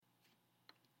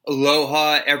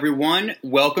Aloha, everyone.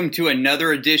 Welcome to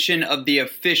another edition of the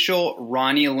official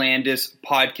Ronnie Landis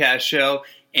podcast show.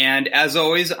 And as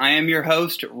always, I am your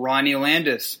host, Ronnie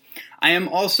Landis. I am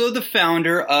also the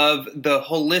founder of the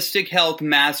Holistic Health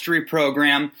Mastery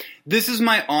Program. This is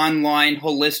my online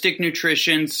holistic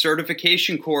nutrition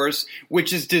certification course,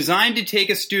 which is designed to take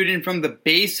a student from the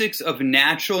basics of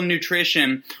natural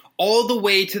nutrition all the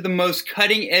way to the most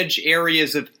cutting-edge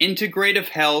areas of integrative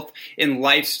health and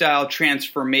lifestyle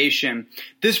transformation.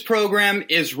 This program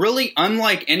is really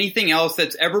unlike anything else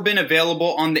that's ever been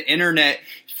available on the internet,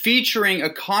 featuring a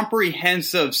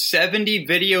comprehensive 70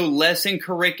 video lesson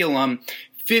curriculum,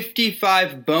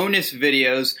 55 bonus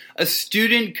videos, a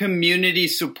student community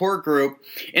support group,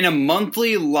 and a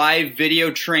monthly live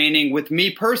video training with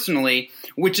me personally,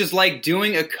 which is like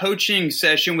doing a coaching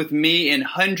session with me and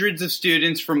hundreds of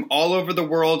students from all over the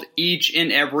world each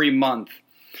and every month.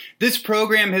 This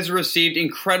program has received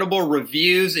incredible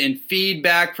reviews and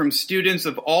feedback from students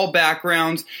of all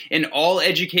backgrounds and all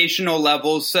educational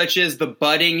levels, such as the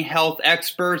budding health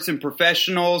experts and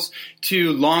professionals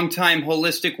to longtime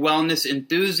holistic wellness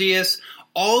enthusiasts,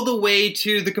 all the way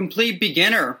to the complete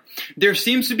beginner. There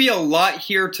seems to be a lot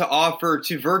here to offer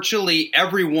to virtually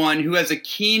everyone who has a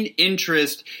keen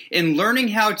interest in learning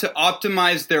how to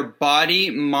optimize their body,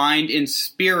 mind, and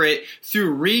spirit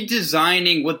through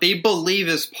redesigning what they believe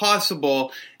is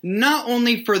possible, not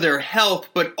only for their health,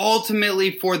 but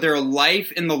ultimately for their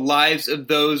life and the lives of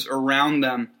those around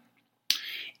them.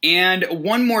 And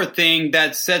one more thing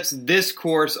that sets this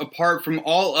course apart from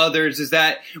all others is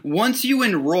that once you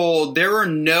enroll, there are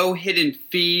no hidden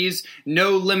fees,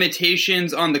 no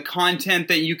limitations on the content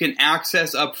that you can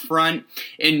access up front,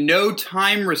 and no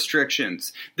time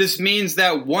restrictions. This means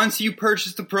that once you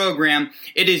purchase the program,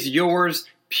 it is yours,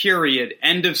 period.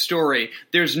 End of story.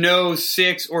 There's no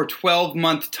 6 or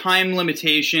 12-month time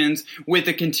limitations with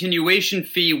a continuation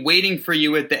fee waiting for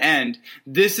you at the end.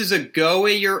 This is a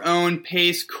go-at-your-own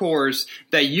pace course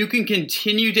that you can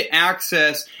continue to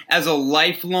access as a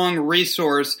lifelong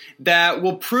resource that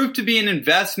will prove to be an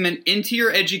investment into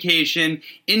your education,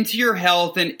 into your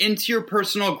health, and into your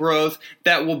personal growth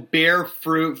that will bear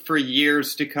fruit for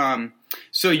years to come.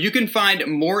 So you can find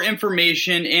more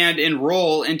information and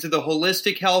enroll into the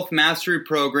Holistic Health Mastery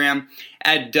Program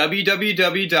at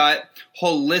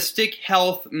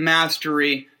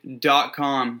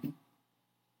www.holistichealthmastery.com.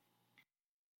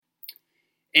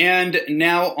 And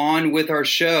now on with our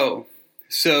show.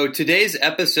 So today's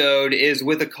episode is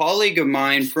with a colleague of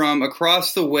mine from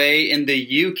across the way in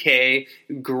the UK,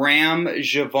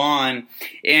 Jevon.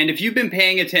 And if you've been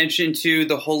paying attention to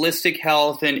the holistic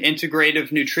health and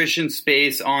integrative nutrition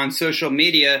space on social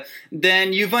media,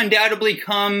 then you've undoubtedly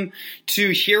come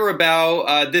to hear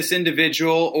about this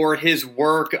individual or his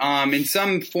work in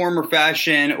some form or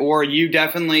fashion, or you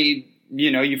definitely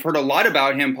you've heard a lot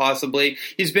about him possibly.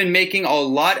 He's been making a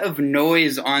lot of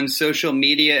noise on social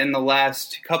media in the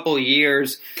last couple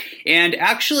years. And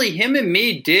actually, him and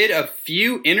me did a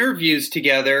few interviews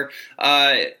together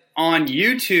on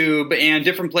YouTube and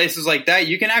different places like that.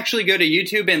 You can actually go to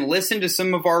YouTube and listen to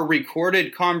some of our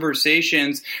recorded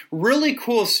conversations. Really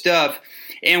cool stuff.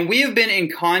 And we have been in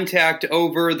contact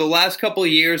over the last couple of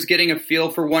years, getting a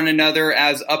feel for one another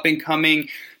as up-and-coming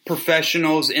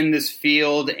professionals in this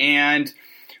field, and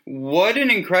what an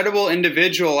incredible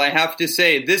individual, I have to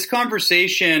say. This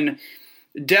conversation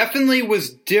definitely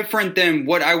was different than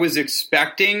what I was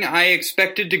expecting. I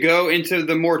expected to go into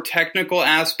the more technical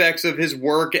aspects of his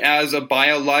work as a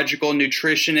biological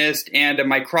nutritionist and a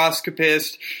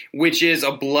microscopist, which is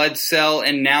a blood cell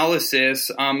analysis,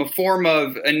 a form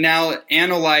of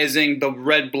analyzing the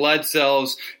red blood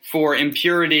cells for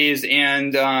impurities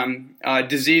and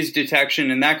disease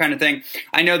detection and that kind of thing.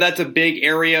 I know that's a big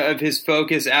area of his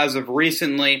focus as of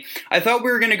recently. I thought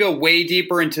we were going to go way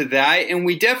deeper into that, and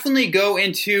we definitely go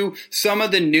into some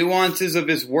of the nuances of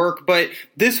his work, but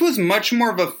this was much more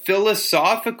of a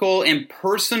philosophical and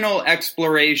personal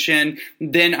exploration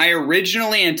than I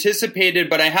originally anticipated.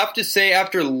 But I have to say,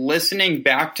 after listening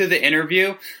back to the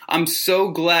interview, I'm so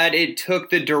glad it took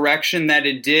the direction that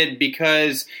it did,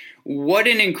 because what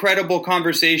an incredible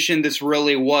conversation this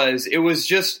really was. It was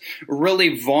just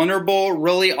really vulnerable,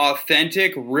 really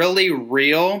authentic, really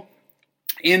real,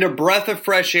 and a breath of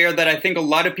fresh air that I think a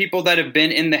lot of people that have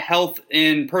been in the health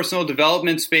and personal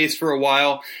development space for a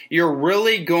while, you're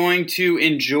really going to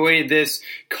enjoy this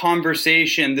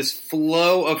conversation, this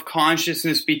flow of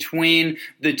consciousness between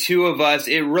the two of us.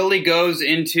 It really goes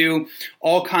into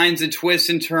all kinds of twists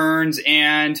and turns,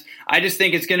 and I just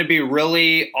think it's going to be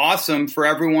really awesome for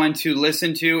everyone to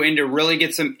listen to and to really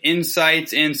get some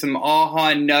insights and some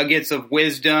aha nuggets of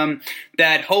wisdom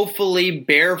that hopefully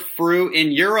bear fruit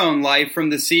in your own life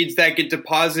from the seeds that get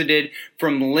deposited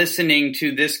from listening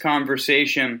to this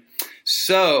conversation.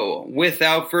 So,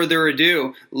 without further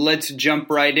ado, let's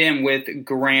jump right in with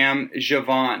Graham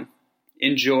Jevon.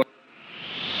 Enjoy.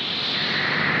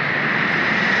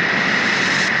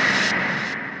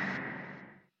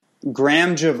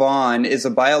 Graham Jevon is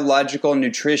a biological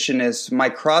nutritionist,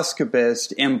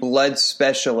 microscopist, and blood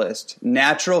specialist,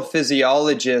 natural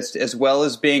physiologist, as well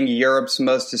as being Europe's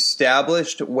most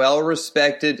established,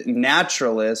 well-respected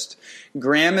naturalist.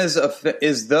 Graham is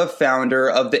the founder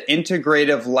of the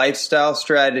integrative lifestyle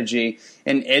strategy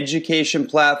and education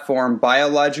platform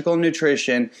Biological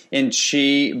Nutrition and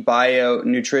Chi Bio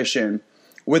Nutrition.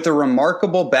 With a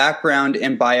remarkable background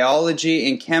in biology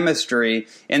and chemistry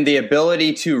and the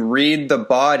ability to read the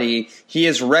body, he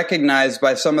is recognized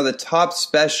by some of the top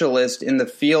specialists in the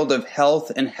field of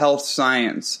health and health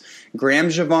science. Graham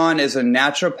Jevon is a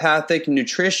naturopathic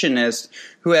nutritionist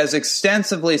who has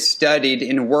extensively studied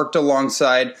and worked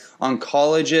alongside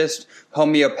oncologists,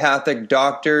 homeopathic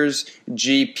doctors,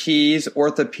 GPs,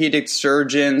 orthopedic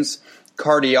surgeons,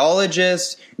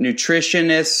 cardiologists,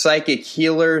 nutritionists, psychic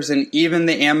healers, and even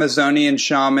the Amazonian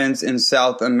shamans in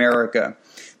South America.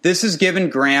 This has given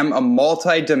Graham a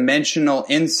multi-dimensional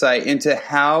insight into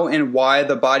how and why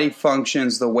the body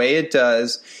functions the way it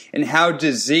does and how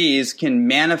disease can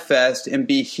manifest and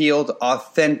be healed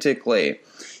authentically.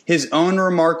 His own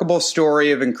remarkable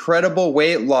story of incredible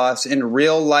weight loss and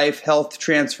real-life health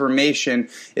transformation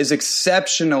is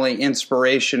exceptionally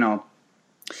inspirational.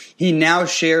 He now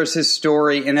shares his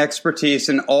story and expertise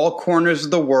in all corners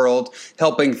of the world,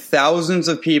 helping thousands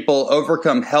of people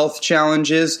overcome health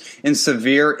challenges and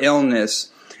severe illness.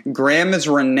 Graham is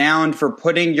renowned for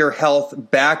putting your health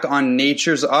back on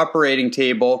nature's operating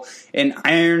table and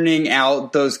ironing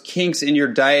out those kinks in your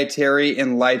dietary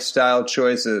and lifestyle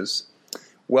choices.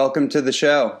 Welcome to the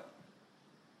show.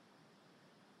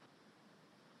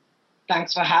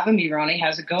 Thanks for having me, Ronnie.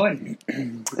 How's it going?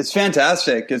 It's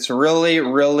fantastic. It's really,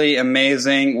 really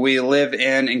amazing. We live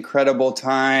in incredible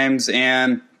times,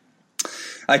 and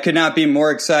I could not be more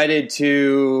excited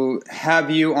to have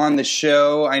you on the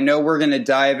show. I know we're going to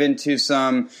dive into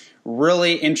some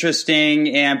really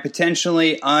interesting and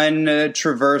potentially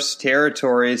untraversed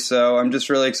territory, so I'm just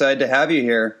really excited to have you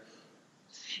here.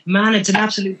 Man, it's an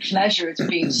absolute pleasure. It's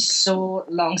been so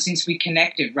long since we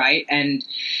connected, right? And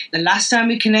the last time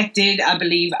we connected, I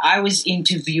believe I was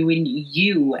interviewing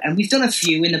you. And we've done a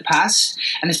few in the past,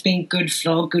 and it's been good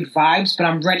flow, good vibes. But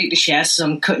I'm ready to share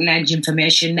some cutting-edge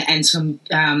information and some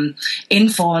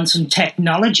info on some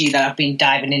technology that I've been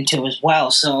diving into as well.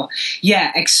 So,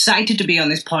 yeah, excited to be on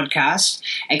this podcast.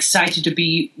 Excited to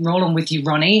be rolling with you,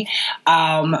 Ronnie.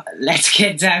 Let's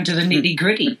get down to the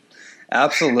nitty-gritty.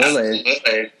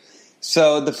 Absolutely.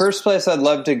 So the first place I'd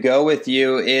love to go with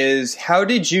you is, how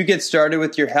did you get started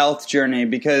with your health journey?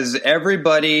 Because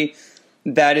everybody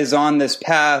that is on this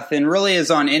path, and really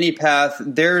is on any path,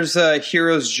 there's a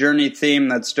hero's journey theme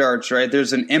that starts, right?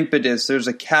 There's an impetus, there's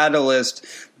a catalyst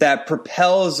that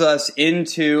propels us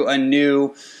into a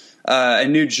new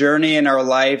journey in our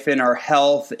life, in our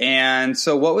health. And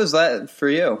so what was that for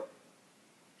you?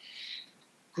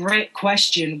 Great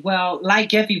question. Well,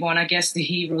 like everyone, I guess the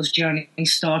hero's journey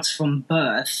starts from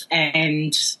birth.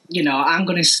 And, you know, I'm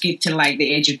going to skip to like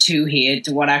the age of 2 here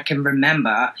to what I can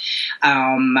remember.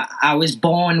 I was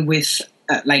born with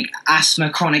asthma,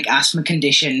 chronic asthma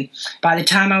condition. By the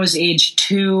time I was age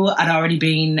 2, I'd already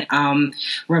been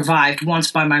revived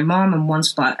once by my mom and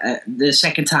once by the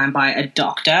second time by a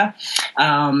doctor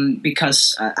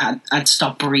because I'd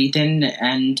stopped breathing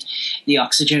and the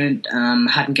oxygen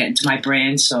hadn't gotten to my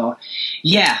brain. So,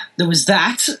 yeah, there was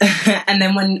that. And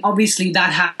then when obviously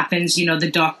that happens, you know,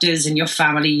 the doctors and your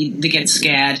family, they get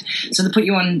scared. So they put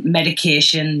you on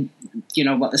medication, you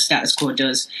know, what the status quo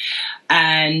does.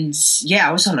 And yeah,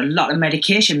 I was on a lot of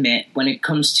medication, mate, when it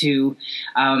comes to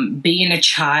being a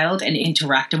child and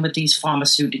interacting with these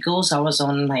pharmaceuticals. I was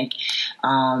on like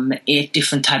 8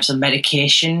 different types of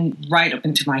medication right up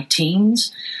into my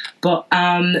teens. But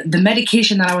the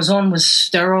medication that I was on was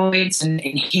steroids and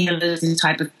inhalers, this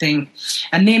type of thing.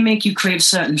 And they make you crave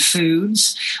certain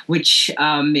foods, which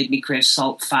made me crave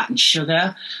salt, fat, and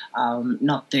sugar.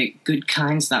 Not the good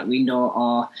kinds that we know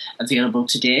are available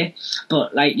today.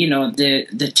 But like, you know,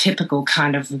 the typical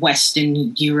kind of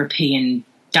Western European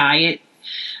diet.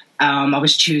 I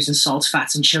was choosing salts,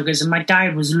 fats, and sugars, and my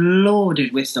diet was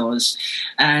loaded with those,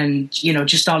 and you know,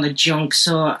 just all the junk.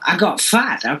 So I got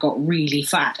fat. I got really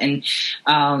fat, and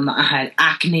I had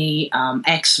acne,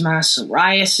 eczema,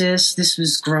 psoriasis. This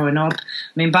was growing up. I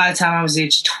mean, by the time I was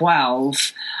age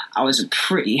 12, I was a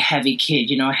pretty heavy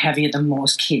kid, heavier than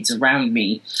most kids around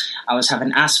me. I was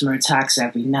having asthma attacks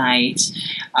every night.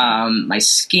 My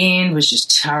skin was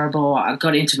just terrible. I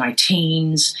got into my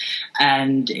teens,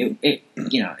 and it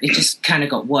just kind of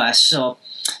got worse. So,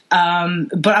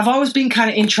 but I've always been kind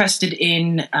of interested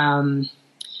in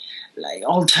like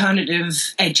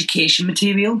alternative education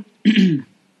material.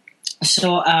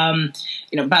 So,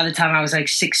 by the time I was like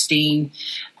 16,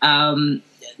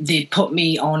 they put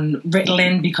me on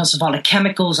Ritalin because of all the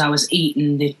chemicals I was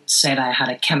eating. They said I had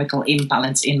a chemical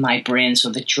imbalance in my brain, so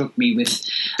they drugged me with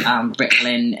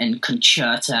Ritalin and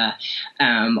Concerta,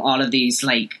 all of these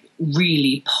like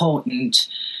really potent,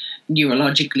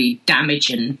 neurologically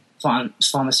damaging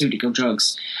pharmaceutical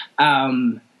drugs.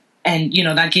 And,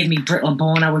 that gave me brittle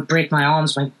bone. I would break my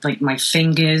arms, my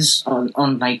fingers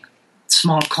on like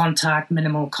small contact,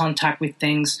 minimal contact with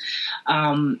things,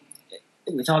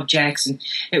 with objects. And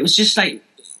it was just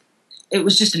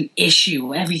an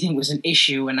issue. Everything was an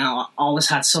issue, and I always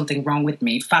had something wrong with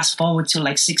me. Fast forward to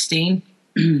like 16,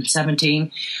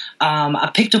 17.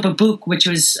 I picked up a book which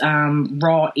was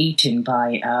Raw Eating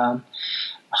by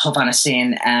Havana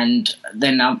Sane, and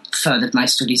then I furthered my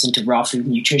studies into raw food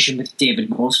nutrition with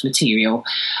David Wolf's material.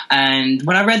 And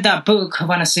when I read that book,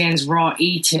 Havana Sane's Raw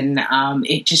Eating,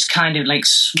 it just kind of like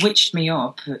switched me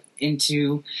up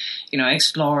into,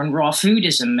 exploring raw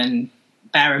foodism. And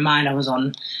bear in mind, I was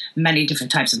on many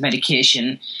different types of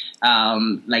medication,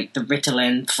 like the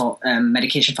Ritalin for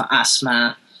medication for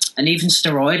asthma, and even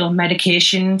steroidal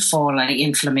medication for like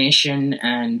inflammation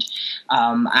and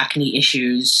acne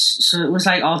issues. So it was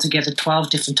like altogether 12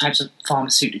 different types of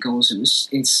pharmaceuticals. It was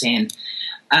insane.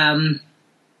 And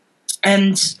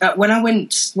when I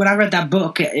read that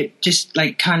book, it just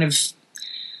like kind of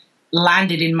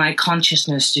landed in my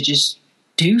consciousness to just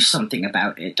do something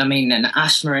about it. I mean, an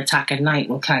asthma attack at night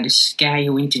will kind of scare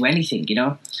you into anything,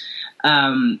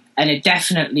 and it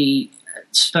definitely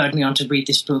spurred me on to read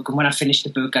this book. And when I finished the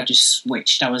book, I just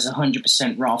switched. I was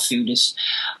 100% raw foodist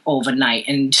overnight.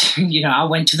 And, I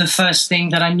went to the first thing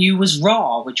that I knew was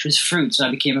raw, which was fruit. So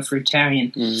I became a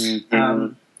fruitarian.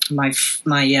 Mm-hmm.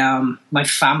 My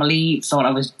family thought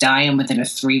I was dying within a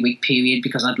 3-week period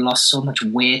because I'd lost so much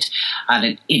weight. I had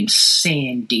an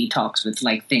insane detox with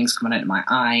like things coming out of my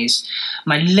eyes.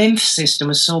 My lymph system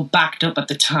was so backed up at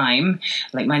the time.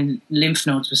 Like my lymph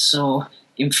nodes were so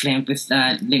inflamed with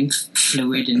lymph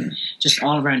fluid and just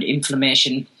all around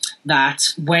inflammation,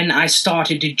 that when I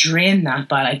started to drain that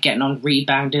by like getting on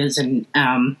rebounders and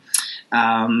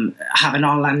having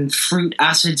all them fruit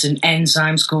acids and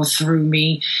enzymes go through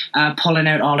me, pulling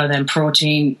out all of them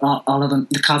protein, all of them,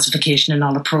 the calcification and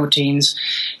all the proteins,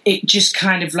 it just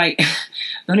kind of like,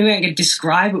 the only way I could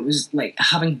describe it was like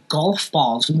having golf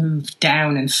balls move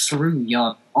down and through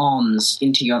your arms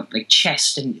into your like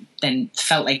chest, and then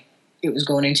felt like it was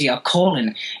going into your colon.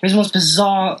 It was the most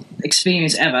bizarre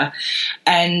experience ever.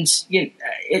 And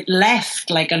it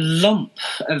left like a lump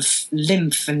of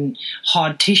lymph and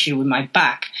hard tissue in my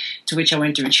back, to which I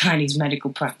went to a Chinese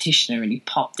medical practitioner and he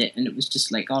popped it, and it was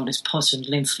just like all this pus and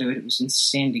lymph fluid. It was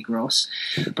insanely gross.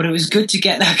 But it was good to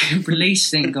get that release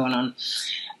thing going on.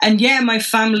 And my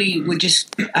family were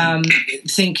just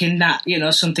thinking that,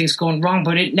 something's going wrong,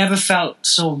 but it never felt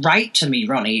so right to me,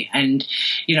 Ronnie. And,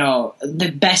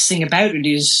 the best thing about it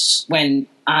is when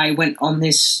I went on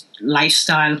this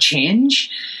lifestyle change,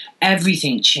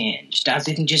 everything changed. I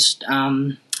didn't just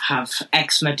have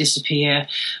eczema disappear,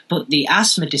 but the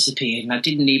asthma disappeared, and I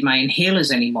didn't need my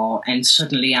inhalers anymore. And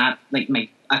suddenly I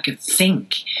could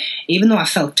think. Even though I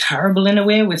felt terrible in a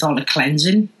way with all the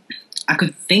cleansing, I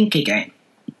could think again.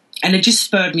 And it just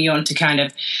spurred me on to kind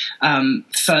of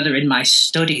further in my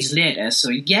studies later. So,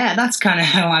 that's kind of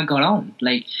how I got on.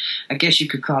 Like, I guess you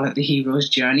could call it the hero's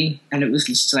journey. And it was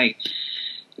just like,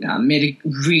 I made a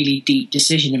really deep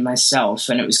decision in myself.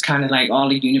 And it was kind of like all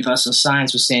the universal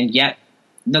signs were saying,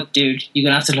 look, dude, you're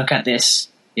going to have to look at this,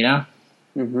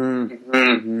 Mm-hmm.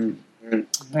 Mm-hmm.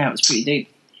 Yeah, it was pretty deep.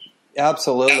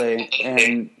 Absolutely.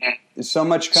 And so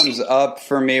much comes up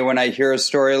for me when I hear a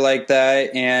story like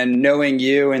that, and knowing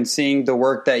you and seeing the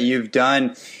work that you've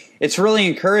done, it's really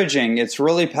encouraging. It's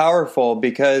really powerful,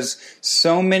 because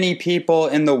so many people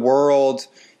in the world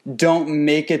don't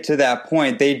make it to that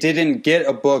point. They didn't get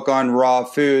a book on raw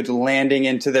food landing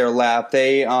into their lap.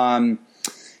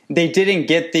 They didn't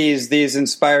get these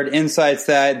inspired insights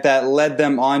that led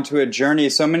them onto a journey.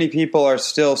 So many people are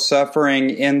still suffering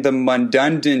in the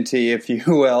mundanity, if you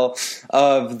will,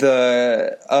 of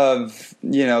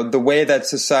the way that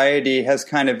society has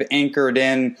kind of anchored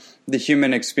in the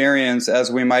human experience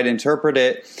as we might interpret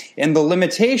it, and the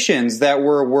limitations that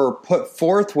we're put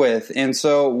forth with. And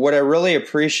so what I really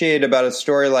appreciate about a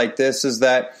story like this is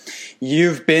that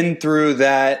you've been through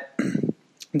that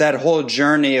whole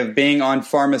journey of being on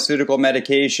pharmaceutical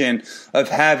medication, of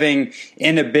having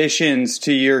inhibitions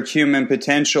to your human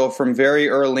potential from very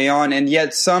early on, and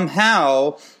yet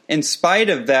somehow, in spite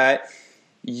of that,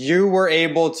 you were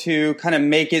able to kind of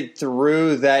make it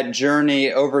through that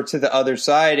journey over to the other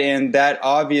side, and that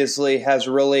obviously has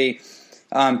really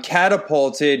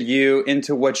catapulted you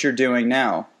into what you're doing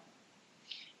now.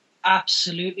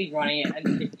 Absolutely, Ronnie.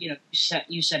 And, you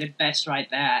said it best right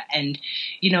there. And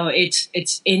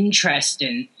it's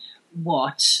interesting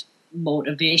what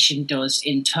motivation does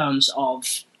in terms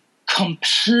of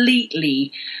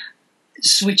completely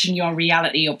switching your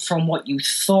reality up from what you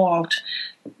thought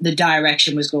the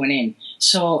direction was going in.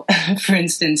 So, for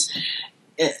instance,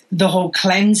 the whole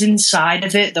cleansing side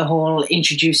of it, the whole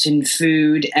introducing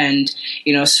food and,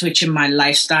 switching my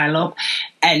lifestyle up,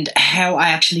 and how I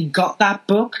actually got that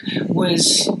book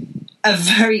was a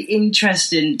very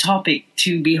interesting topic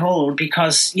to behold,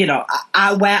 because,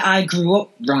 where I grew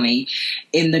up, Ronnie,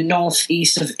 in the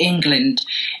northeast of England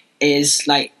is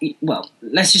like, well,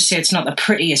 let's just say it's not the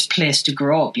prettiest place to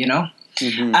grow up,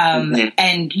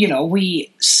 And,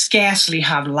 we scarcely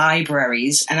have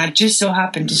libraries, and I just so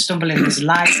happened to stumble in this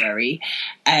library,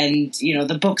 and,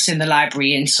 the books in the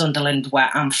library in Sunderland, where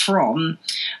I'm from,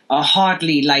 are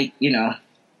hardly like,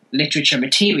 literature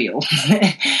material.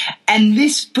 And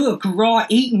this book, Raw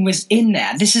Eating, was in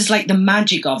there. This is like the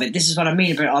magic of it. This is what I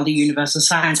mean about all the universal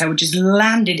science. I would just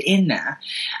landed in there,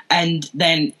 and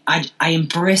then I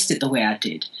embraced it the way I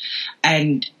did.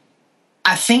 And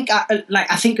I think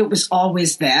it was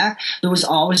always there. There was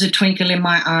always a twinkle in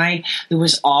my eye. There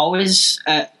was always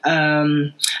a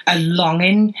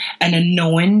longing and a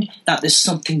knowing that there's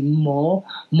something more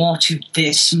to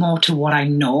this, more to what I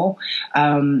know,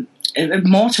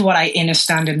 more to what I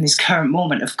understand in this current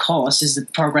moment. Of course, is the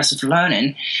progress of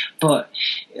learning, but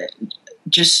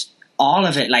just all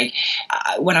of it. Like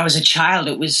when I was a child,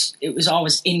 it was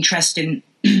always interesting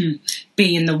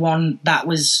being the one that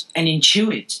was an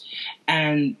intuit.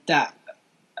 And that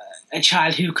a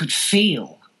child who could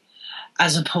feel,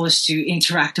 as opposed to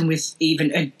interacting with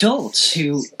even adults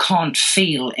who can't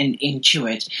feel and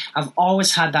intuit. I've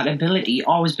always had that ability,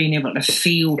 always been able to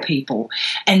feel people.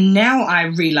 And now I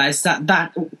realize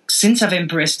that since I've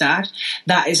embraced that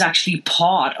is actually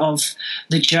part of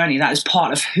the journey. That is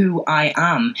part of who I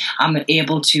am. I'm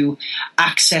able to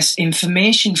access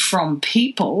information from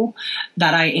people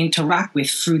that I interact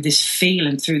with through this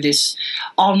feeling, through this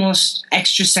almost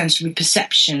extrasensory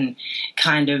perception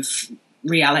kind of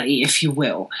reality, if you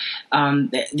will,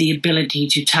 the ability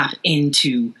to tap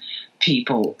into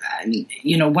people. And,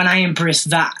 when I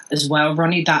embraced that as well,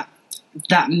 Ronnie,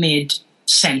 that made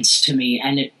sense to me,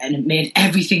 and it made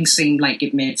everything seem like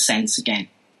it made sense again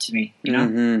to me,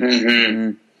 Mm-hmm.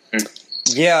 Mm-hmm.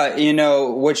 Yeah,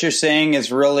 what you're saying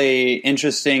is really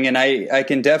interesting, and I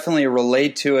can definitely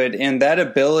relate to it. And that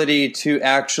ability to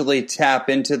actually tap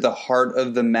into the heart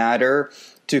of the matter,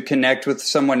 to connect with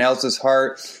someone else's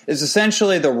heart, is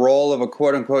essentially the role of a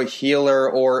quote-unquote healer,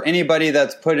 or anybody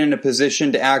that's put in a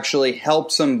position to actually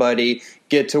help somebody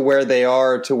get to where they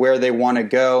are, to where they want to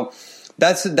go.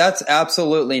 That's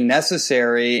absolutely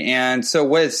necessary. And so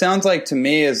what it sounds like to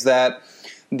me is that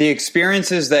the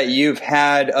experiences that you've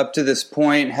had up to this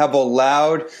point have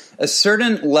allowed a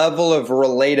certain level of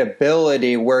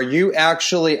relatability where you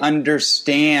actually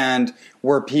understand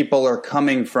where people are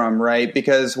coming from, right?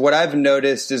 Because what I've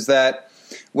noticed is that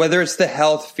whether it's the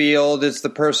health field, it's the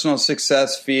personal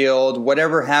success field,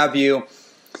 whatever have you,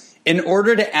 in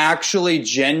order to actually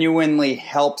genuinely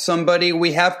help somebody,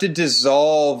 we have to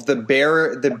dissolve the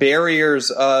barriers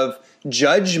of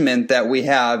judgment that we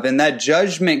have. And that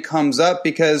judgment comes up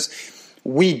because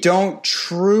we don't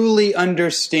truly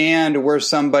understand where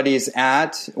somebody's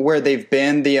at, where they've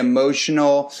been, the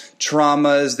emotional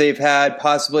traumas they've had,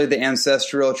 possibly the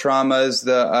ancestral traumas,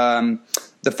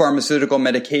 the pharmaceutical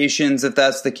medications, if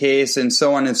that's the case, and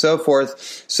so on and so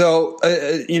forth. So,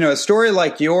 a story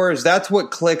like yours, that's what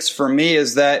clicks for me,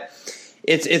 is that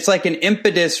it's like an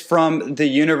impetus from the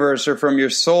universe or from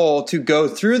your soul to go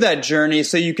through that journey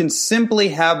so you can simply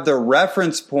have the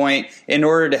reference point in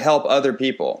order to help other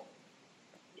people.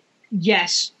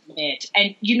 Yes, mate.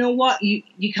 And you know what?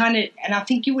 You kind of, and I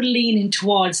think you were leaning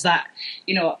towards that.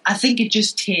 I think it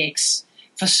just takes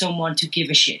for someone to give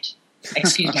a shit.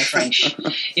 Excuse my French,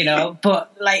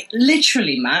 but like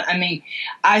literally, man, I mean,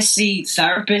 I see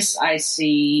therapists, I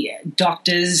see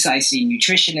doctors, I see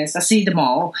nutritionists, I see them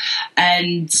all.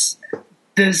 And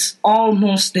there's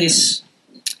almost this,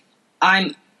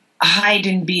 I'm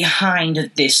hiding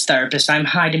behind this therapist, I'm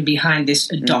hiding behind this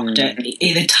doctor,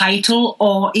 either title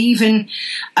or even,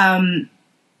 or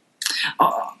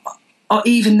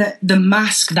even the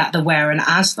mask that they're wearing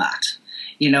as that.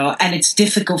 And it's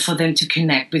difficult for them to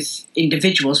connect with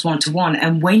individuals one-to-one.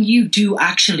 And when you do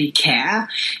actually care,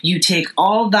 you take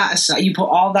all that aside, you put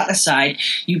all that aside,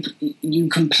 you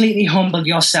completely humble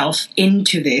yourself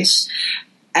into this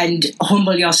and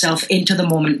humble yourself into the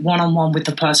moment one-on-one with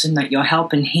the person that you're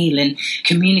helping, healing,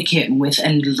 communicating with,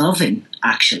 and loving,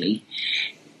 actually,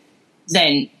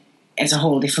 then it's a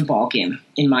whole different ballgame,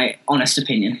 in my honest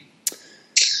opinion.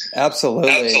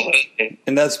 Absolutely.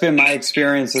 And that's been my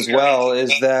experience as well,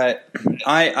 is that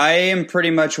I am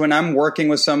pretty much, when I'm working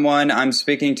with someone, I'm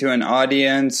speaking to an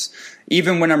audience,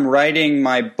 even when I'm writing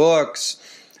my books,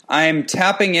 I'm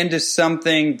tapping into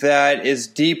something that is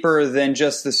deeper than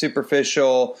just the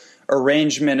superficial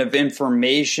arrangement of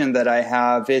information that I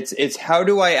have. It's how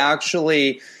do I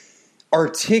actually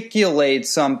articulate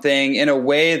something in a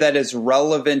way that is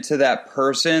relevant to that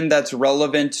person, that's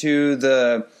relevant to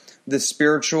the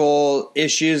spiritual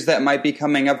issues that might be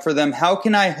coming up for them. How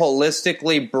can I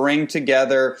holistically bring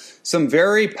together some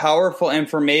very powerful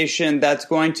information that's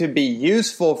going to be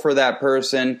useful for that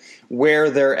person where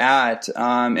they're at?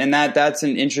 And that's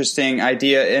an interesting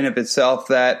idea in of itself,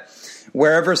 that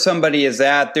wherever somebody is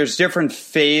at, there's different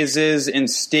phases and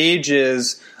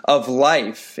stages of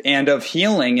life and of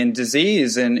healing and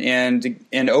disease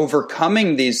and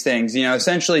overcoming these things.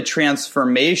 Essentially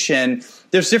transformation.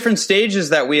 There's different stages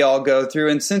that we all go through,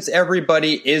 and since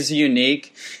everybody is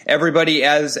unique, everybody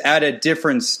is at a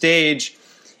different stage,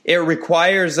 it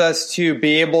requires us to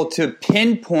be able to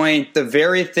pinpoint the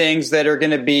very things that are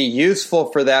going to be useful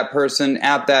for that person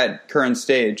at that current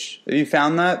stage. Have you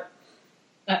found that?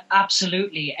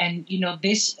 Absolutely. And,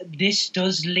 this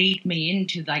does lead me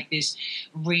into like this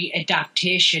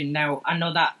readaptation. Now, I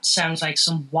know that sounds like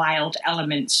some wild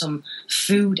element, some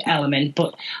food element,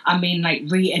 but I mean like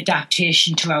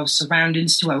readaptation to our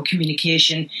surroundings, to our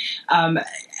communication,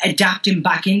 adapting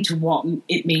back into what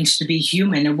it means to be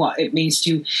human and what it means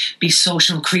to be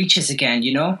social creatures again,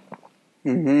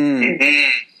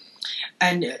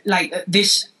 And like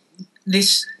this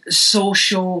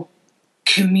social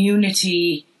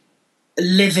community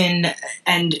living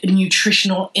and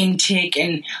nutritional intake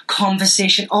and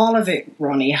conversation, all of it,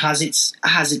 Ronnie, has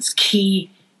its key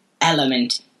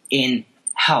element in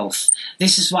health.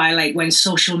 This is why, like, when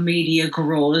social media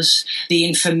grows, the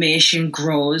information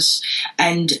grows,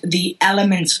 and the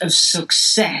elements of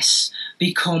success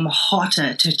become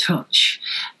hotter to touch,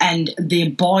 and they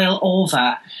boil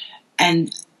over,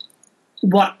 and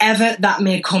whatever that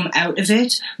may come out of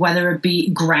it, whether it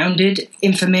be grounded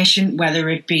information, whether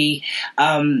it be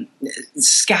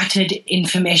scattered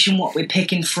information, what we're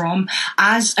picking from,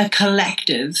 as a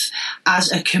collective,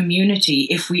 as a community,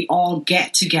 if we all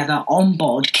get together on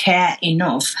board, care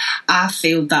enough, I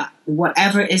feel that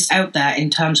whatever is out there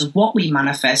in terms of what we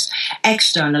manifest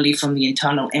externally from the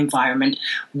internal environment,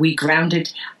 we ground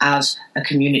it as a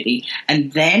community.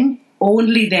 And then,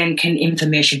 only then can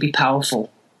information be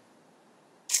powerful.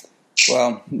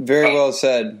 Well, very well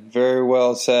said. Very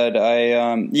well said.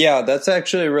 That's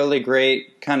actually a really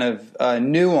great kind of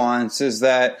nuance, is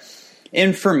that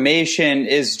information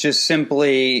is just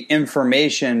simply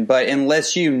information, but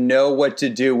unless you know what to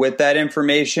do with that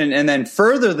information, and then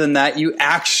further than that, you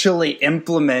actually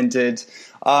implement it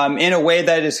in a way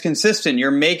that is consistent.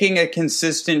 You're making a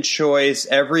consistent choice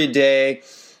every day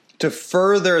to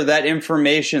further that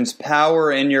information's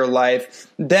power in your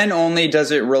life, then only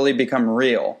does it really become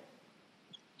real.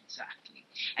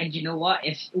 And you know what?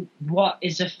 What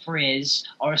is a phrase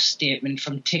or a statement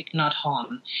from Thich Nhat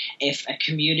Hanh if a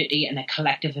community and a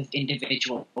collective of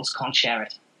individuals can't share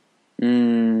it?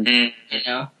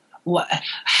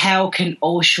 How can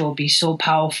Osho be so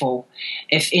powerful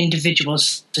if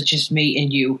individuals such as me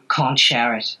and you can't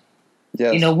share it?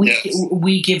 Yes.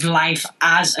 We give life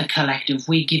as a collective.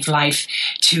 We give life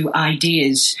to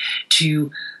ideas,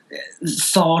 to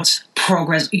thought,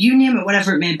 progress, you name it,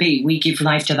 whatever it may be, we give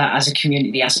life to that as a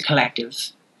community, as a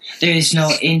collective. There is no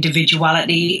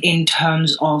individuality in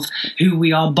terms of who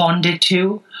we are bonded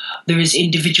to. There is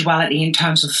individuality in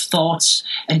terms of thoughts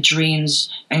and dreams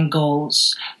and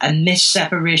goals. And this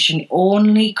separation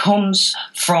only comes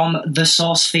from the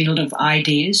source field of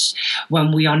ideas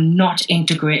when we are not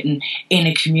integrating in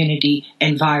a community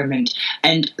environment.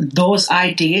 And those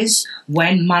ideas,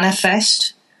 when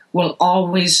manifest, will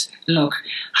always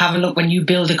have a look when you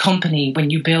build a company, when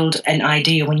you build an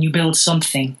idea, when you build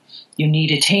something, you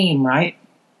need a team, right?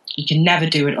 You can never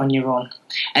do it on your own.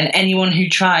 And anyone who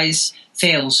tries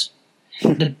fails.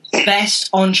 The best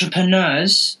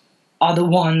entrepreneurs are the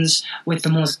ones with the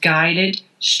most guided,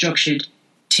 structured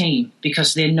team,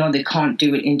 because they know they can't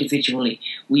do it individually.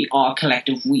 We are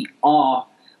collective. We are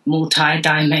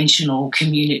multi-dimensional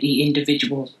community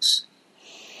individuals.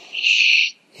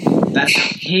 That's how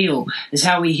we heal. That's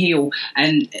how we heal.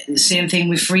 And same thing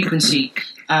with frequency.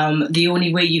 The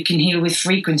only way you can heal with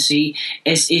frequency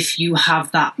is if you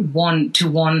have that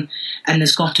one-to-one, and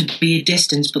there's got to be a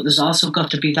distance, but there's also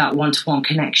got to be that one-to-one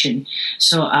connection.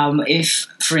 So if,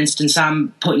 for instance,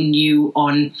 I'm putting you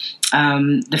on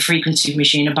the frequency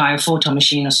machine, a biophoton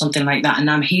machine or something like that, and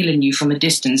I'm healing you from a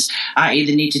distance, I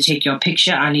either need to take your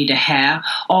picture, I need a hair,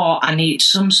 or I need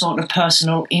some sort of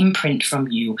personal imprint from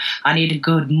you. I need a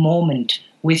good moment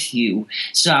with you.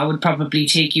 So I would probably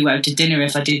take you out to dinner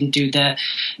if I didn't do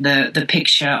the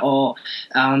picture or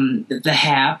the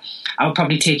hair. I would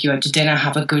probably take you out to dinner,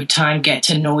 have a good time, get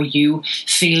to know you,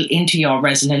 feel into your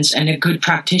resonance, and a good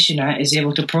practitioner is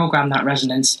able to program that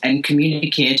resonance and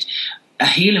communicate a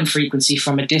healing frequency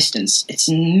from a distance. It's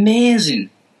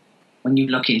amazing when you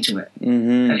look into it.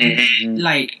 Mm-hmm.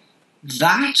 Like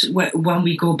that, when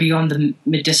we go beyond the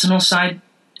medicinal side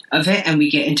of it and we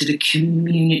get into the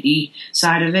community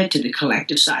side of it, to the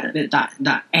collective side of it,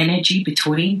 that energy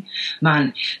between,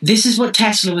 man, this is what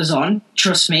Tesla was on,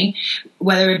 trust me.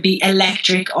 Whether it be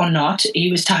electric or not,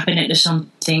 he was tapping into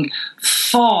something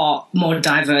far more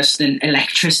diverse than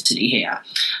electricity here.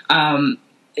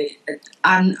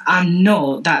 I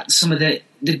know that some of the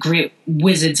great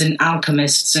wizards and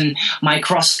alchemists and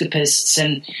microscopists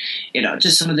and,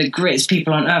 just some of the greatest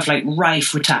people on earth, like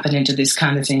Rife, were tapping into this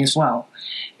kind of thing as well.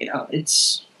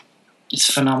 It's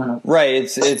phenomenal. Right.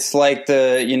 It's like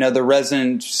the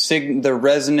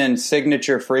resonant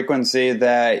signature frequency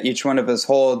that each one of us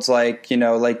holds, like the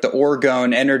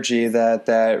orgone energy that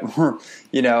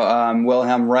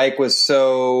Wilhelm Reich was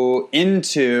so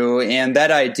into, and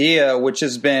that idea, which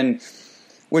has been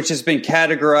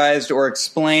categorized or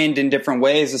explained in different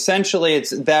ways. Essentially,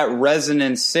 it's that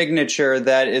resonance signature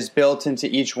that is built into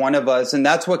each one of us, and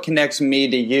that's what connects me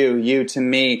to you, you to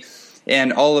me,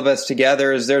 and all of us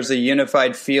together. Is there's a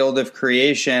unified field of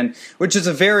creation, which is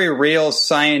a very real,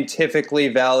 scientifically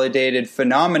validated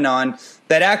phenomenon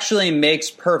that actually makes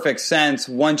perfect sense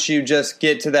once you just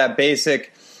get to that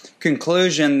basic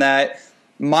conclusion that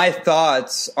my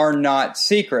thoughts are not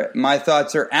secret. My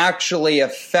thoughts are actually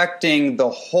affecting the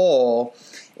whole.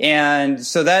 And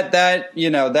so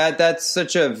that's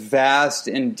such a vast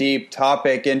and deep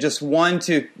topic. And just one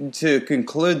to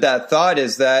conclude that thought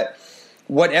is that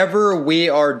whatever we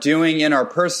are doing in our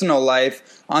personal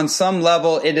life, on some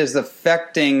level, it is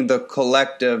affecting the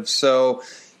collective. So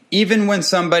even when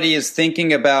somebody is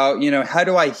thinking about, how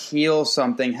do I heal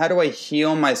something? How do I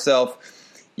heal myself?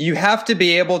 You have to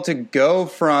be able to go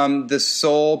from the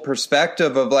soul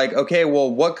perspective of like, okay,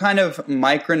 well, what kind of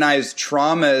micronized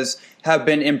traumas have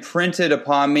been imprinted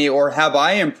upon me, or have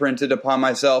I imprinted upon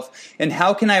myself? And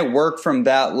how can I work from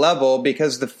that level?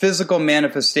 Because the physical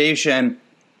manifestation,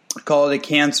 call it a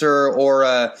cancer or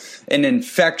an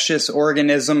infectious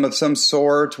organism of some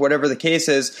sort, whatever the case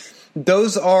is,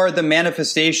 those are the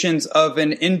manifestations of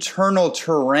an internal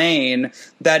terrain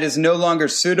that is no longer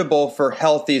suitable for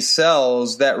healthy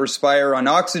cells that respire on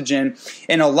oxygen.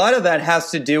 And a lot of that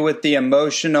has to do with the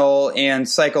emotional and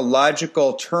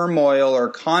psychological turmoil or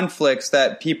conflicts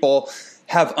that people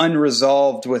have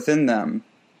unresolved within them.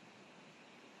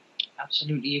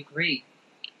 Absolutely agree.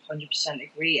 100%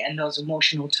 agree. And those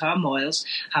emotional turmoils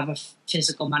have a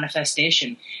physical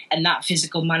manifestation. And that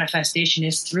physical manifestation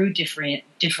is through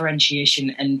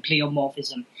differentiation and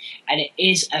pleomorphism. And it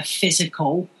is a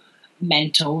physical,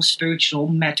 mental, spiritual,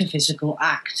 metaphysical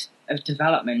act of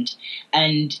development.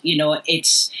 And,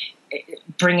 it's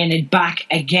bringing it back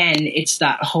again. It's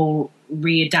that whole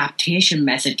readaptation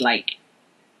method. Like,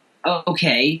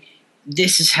 okay,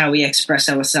 this is how we express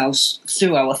ourselves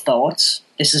through our thoughts.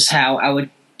 This is how our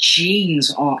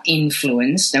genes are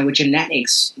influenced, our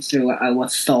genetics, through our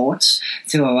thoughts,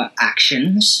 through our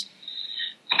actions.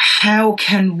 How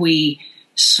can we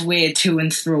sway to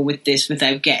and fro with this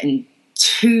without getting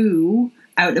too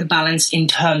out of balance in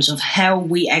terms of how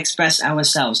we express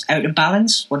ourselves? Out of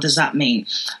balance? What does that mean?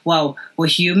 Well, we're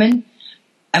human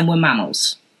and we're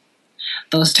mammals.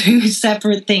 Those two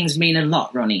separate things mean a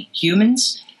lot, Ronnie.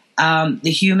 Humans, the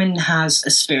human has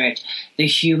a spirit. The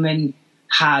human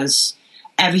has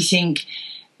everything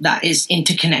that is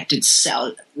interconnected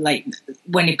cell, like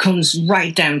when it comes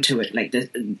right down to it, like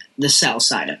the cell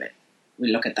side of it,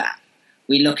 we look at that.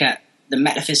 We look at the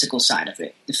metaphysical side of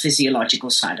it, the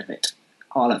physiological side of it,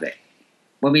 all of it.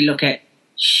 When we look at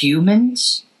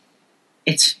humans,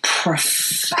 it's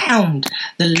profound,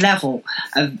 the level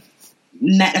of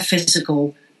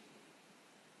metaphysical,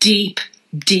 deep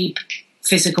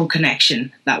physical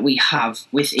connection that we have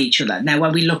with each other. Now,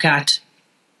 when we look at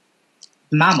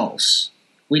mammals,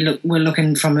 we're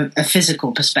looking from a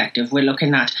physical perspective. We're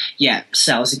looking at,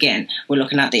 cells again. We're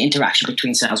looking at the interaction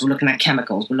between cells. We're looking at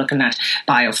chemicals. We're looking at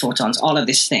biophotons, all of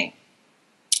this thing,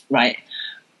 right?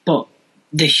 But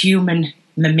the human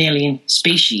mammalian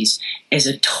species is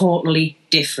a totally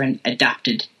different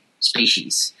adapted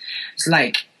species. It's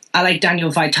like, I like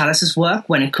Daniel Vitalis's work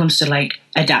when it comes to like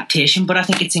adaptation, but I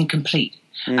think it's incomplete.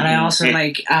 Mm-hmm. And I also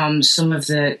like some of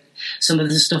the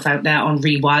stuff out there on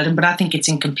rewilding, but I think it's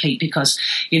incomplete because,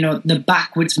 the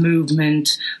backwards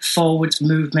movement, forwards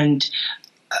movement,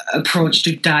 approach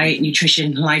to diet,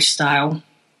 nutrition, lifestyle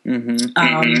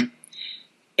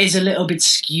is a little bit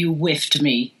skew-whiffed to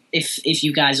me. If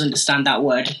you guys understand that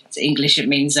word, it's English, it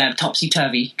means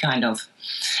topsy-turvy, kind of.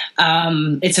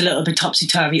 It's a little bit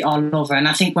topsy-turvy all over. And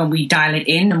I think when we dial it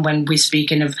in and when we're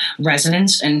speaking of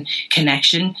resonance and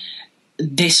connection,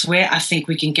 this way I think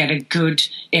we can get a good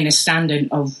understanding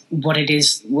of what it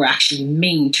is we actually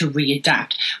mean to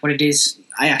readapt, what it is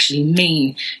I actually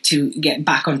mean to get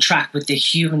back on track with the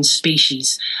human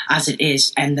species as it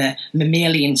is and the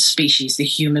mammalian species, the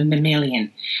human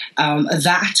mammalian.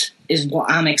 That is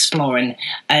what I'm exploring.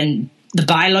 And the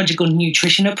biological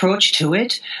nutrition approach to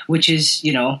it, which is,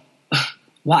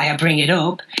 why I bring it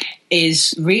up,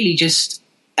 is really just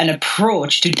an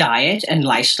approach to diet and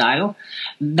lifestyle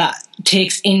that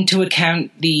takes into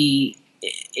account the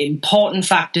important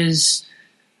factors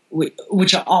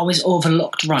which are always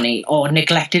overlooked, Ronnie, or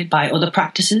neglected by other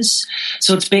practices.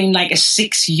 So it's been like a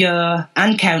 6-year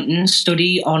and counting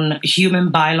study on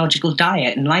human biological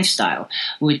diet and lifestyle,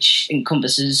 which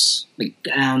encompasses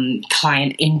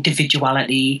client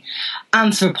individuality,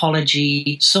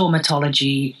 anthropology,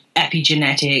 somatology,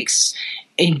 epigenetics,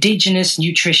 indigenous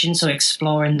nutrition, so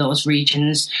exploring those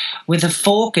regions with a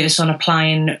focus on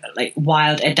applying like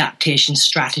wild adaptation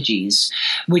strategies,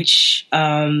 which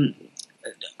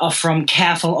are from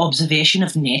careful observation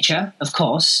of nature, of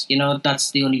course, that's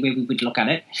the only way we would look at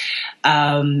it,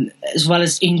 as well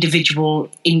as individual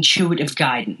intuitive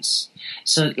guidance.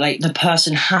 So, like, the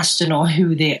person has to know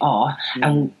who they are,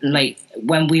 and like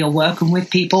when we are working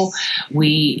with people,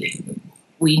 we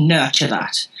nurture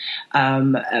that.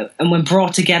 And when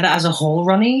brought together as a whole,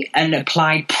 Ronnie, and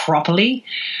applied properly,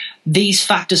 these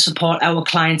factors support our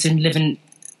clients in living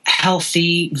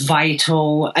healthy,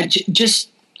 vital, just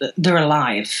they're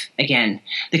alive again,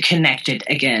 they're connected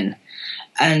again.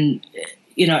 And,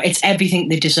 it's everything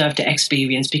they deserve to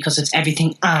experience because it's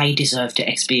everything I deserve to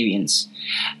experience.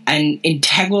 An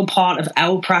integral part of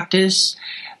our practice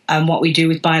and what we do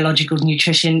with biological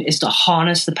nutrition is to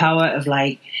harness the power of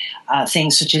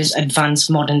things such as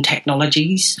advanced modern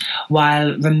technologies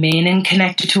while remaining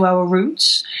connected to our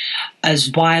roots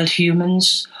as wild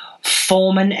humans,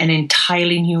 forming an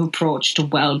entirely new approach to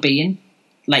well-being,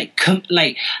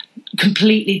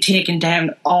 completely taking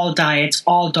down all diets,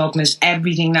 all dogmas,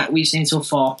 everything that we've seen so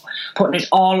far, putting it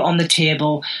all on the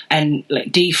table and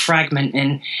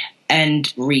defragmenting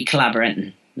and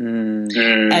re-collaborating.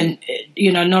 And,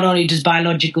 not only does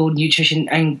biological nutrition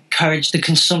encourage the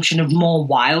consumption of more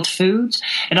wild foods,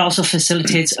 it also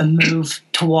facilitates a move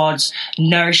towards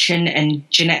nourishing and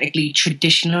genetically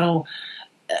traditional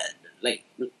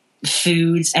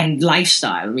foods and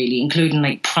lifestyle, really,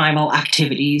 including primal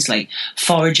activities like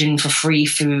foraging for free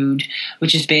food,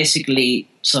 which is basically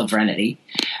sovereignty,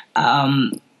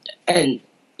 and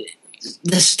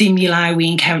the stimuli we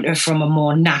encounter from a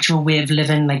more natural way of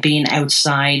living, like being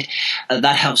outside,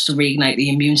 that helps to reignite the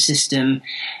immune system.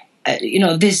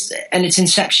 This and its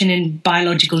inception in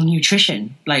biological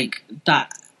nutrition,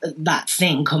 that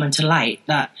thing coming to light,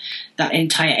 that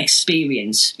entire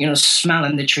experience,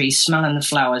 smelling the trees, smelling the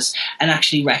flowers, and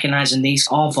actually recognizing these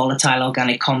are volatile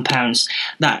organic compounds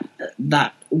that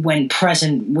when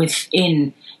present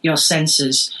within your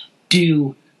senses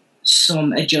do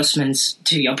some adjustments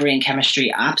to your brain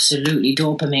chemistry. Absolutely.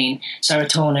 Dopamine,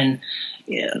 serotonin,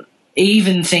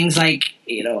 even things like,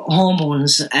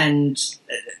 hormones, and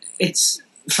it's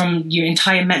from your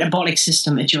entire metabolic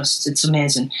system adjusts. It's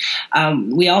amazing.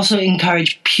 We also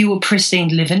encourage pure, pristine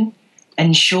living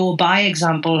and show by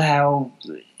example how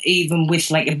even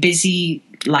with like a busy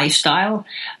lifestyle,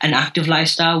 an active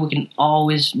lifestyle, we can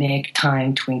always make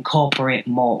time to incorporate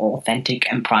more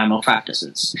authentic and primal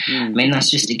practices. I mean,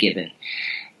 that's just a given.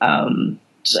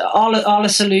 So all the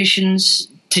solutions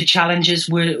to challenges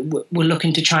we're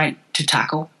looking to try to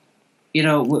tackle. You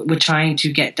know, we're trying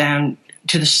to get down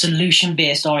to the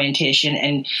solution-based orientation,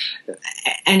 and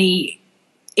any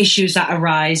issues that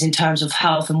arise in terms of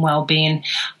health and well-being,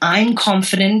 I'm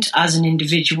confident as an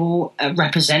individual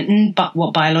representing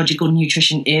what biological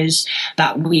nutrition is,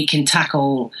 that we can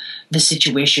tackle the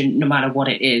situation no matter what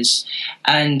it is.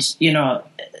 And, you know,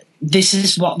 this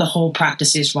is what the whole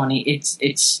practice is, Ronnie.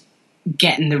 It's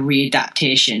getting the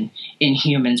readaptation in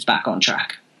humans back on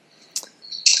track.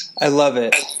 I love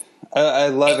it. I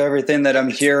love everything that I'm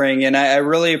hearing, and I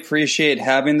really appreciate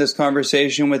having this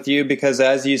conversation with you because,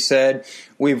 as you said,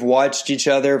 we've watched each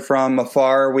other from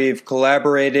afar. We've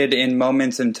collaborated in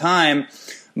moments in time,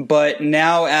 but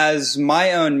now as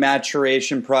my own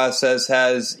maturation process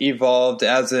has evolved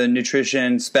as a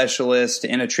nutrition specialist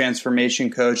and a transformation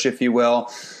coach, if you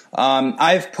will,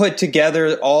 I've put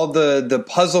together all the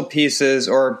puzzle pieces,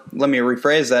 or let me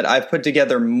rephrase that, I've put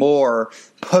together more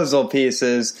puzzle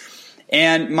pieces.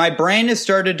 And my brain has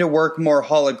started to work more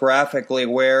holographically,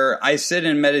 where I sit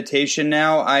in meditation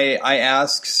now, I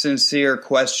ask sincere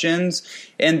questions,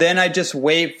 and then I just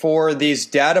wait for these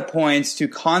data points to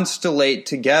constellate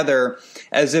together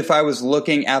as if I was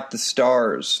looking at the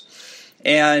stars.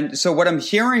 And so what I'm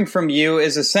hearing from you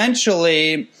is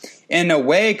essentially, in a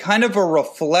way, kind of a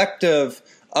reflective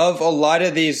of a lot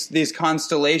of these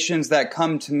constellations that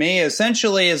come to me,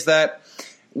 essentially is that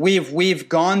We've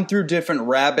gone through different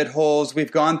rabbit holes.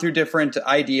 We've gone through different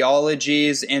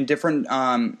ideologies and different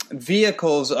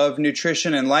vehicles of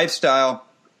nutrition and lifestyle.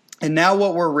 And now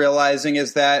what we're realizing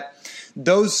is that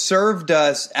those served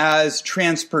us as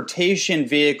transportation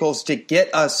vehicles to get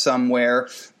us somewhere,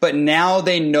 but now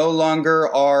they no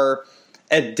longer are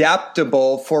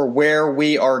adaptable for where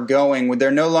we are going.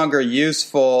 They're no longer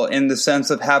useful in the sense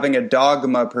of having a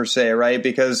dogma per se, right?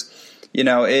 Because you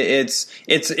know,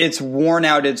 it's worn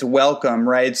out its welcome,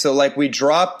 right? So like we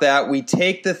drop that, we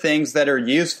take the things that are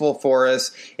useful for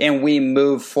us, and we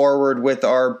move forward with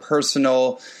our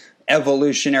personal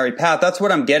evolutionary path. That's what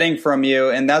I'm getting from you,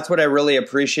 and that's what I really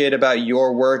appreciate about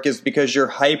your work, is because you're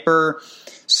hyper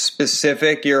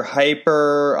specific, you're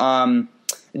hyper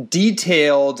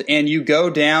detailed, and you go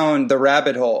down the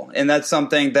rabbit hole. And that's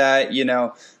something that, you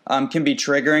know, can be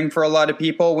triggering for a lot of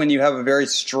people when you have a very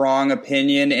strong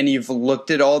opinion and you've looked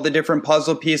at all the different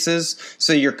puzzle pieces.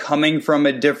 So you're coming from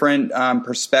a different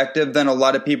perspective than a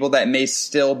lot of people that may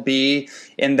still be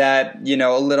in that, you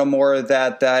know, a little more of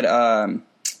that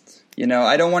you know,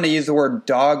 I don't want to use the word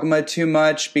dogma too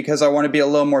much because I want to be a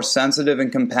little more sensitive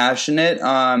and compassionate.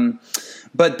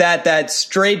 But that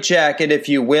straitjacket, if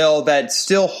you will, that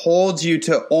still holds you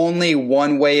to only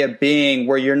one way of being,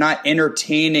 where you're not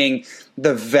entertaining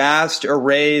the vast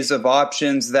arrays of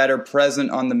options that are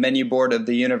present on the menu board of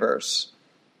the universe.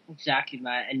 Exactly,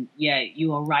 man. And yeah,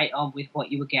 you are right on with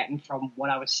what you were getting from what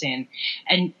I was saying.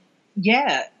 And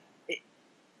yeah,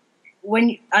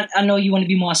 when I know you want to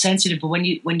be more sensitive, but when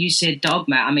you said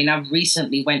dogma, I mean, I've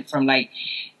recently went from like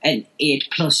an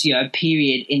 8+ year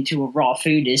period into a raw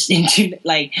foodist, into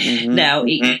like now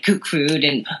eating cooked food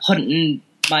and hunting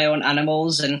my own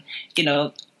animals, and you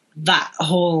know, that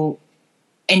whole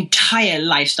entire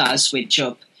lifestyle switch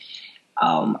up.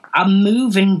 I'm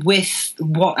moving with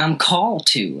what I'm called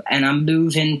to, and I'm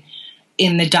moving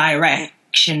in the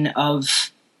direction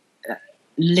of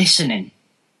listening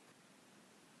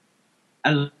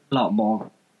a lot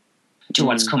more to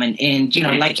what's coming in. You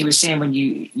know, like you were saying, when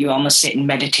you almost sit in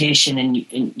meditation and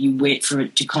you wait for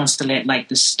it to constellate like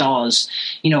the stars.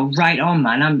 You know, right on,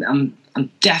 man.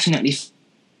 I'm definitely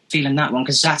feeling that one,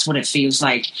 because that's what it feels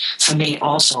like for me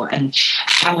also. And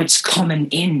how it's coming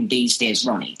in these days,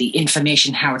 Ronnie, the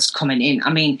information, how it's coming in. I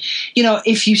mean, you know,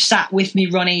 if you sat with me,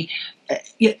 Ronnie,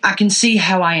 I can see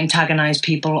how I antagonize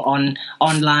people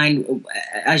online,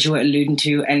 as you were alluding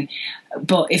to,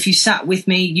 but if you sat with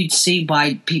me, you'd see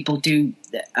why people do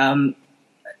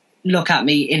look at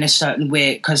me in a certain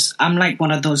way, because I'm like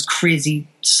one of those crazy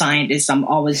scientists. I'm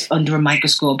always under a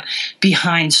microscope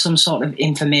behind some sort of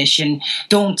information.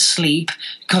 Don't sleep,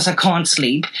 because I can't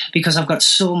sleep, because I've got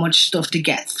so much stuff to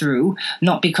get through,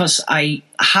 not because I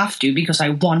have to, because I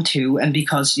want to, and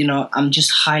because, you know, I'm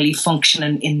just highly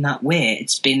functioning in that way.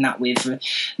 It's been that way for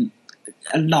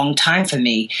a long time for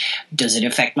me. Does it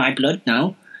affect my blood?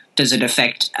 No. Does it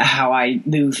affect how I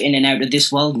move in and out of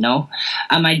this world? No.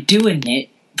 Am I doing it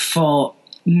for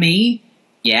me?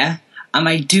 Yeah. Am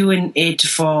I doing it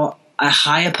for a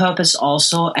higher purpose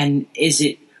also? And is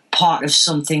it part of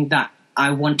something that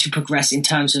I want to progress in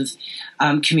terms of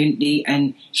community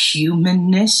and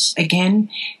humanness again?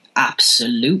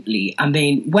 Absolutely. I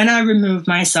mean, when I remove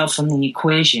myself from the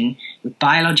equation with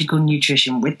biological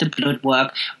nutrition, with the blood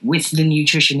work, with the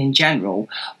nutrition in general,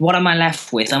 what am I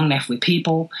left with? I'm left with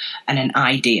people and an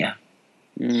idea.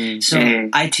 So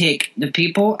I take the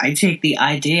people, I take the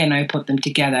idea, and I put them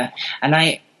together, and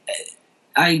I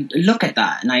look at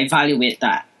that and I evaluate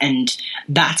that, and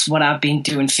that's what I've been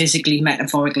doing physically,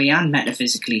 metaphorically, and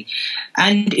metaphysically,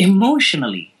 and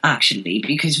emotionally, actually,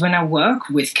 because when I work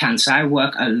with cancer, I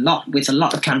work a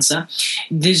lot of cancer.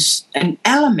 There's an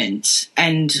element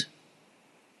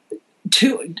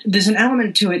to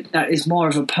it that is more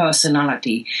of a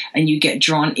personality, and you get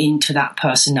drawn into that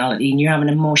personality, and you have an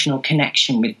emotional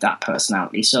connection with that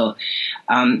personality. So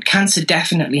cancer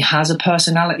definitely has a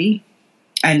personality,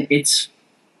 and it's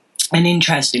an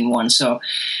interesting one. So,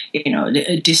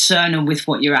 discerning with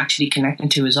what you're actually connecting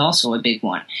to is also a big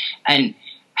one. And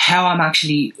how I'm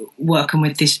actually working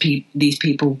with these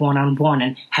people one-on-one,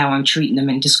 and how I'm treating them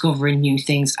and discovering new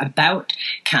things about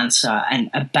cancer and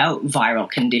about viral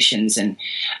conditions, and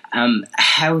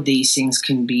how these things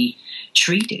can be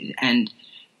treated. And,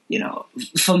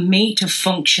 for me to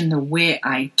function the way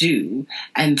I do,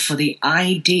 and for the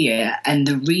idea and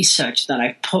the research that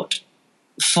I put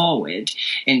forward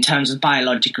in terms of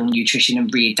biological nutrition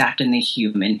and readapting the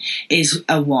human, is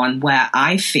a one where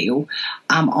I feel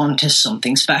I'm onto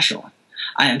something special.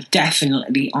 I am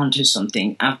definitely onto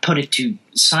something. I've put it to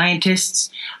scientists,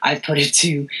 I've put it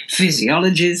to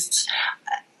physiologists,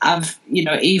 I've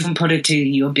even put it to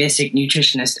your basic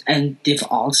nutritionist, and they've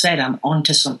all said I'm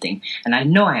onto something, and I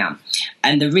know I am.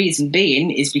 And the reason being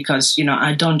is because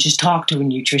I don't just talk to a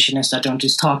nutritionist, I don't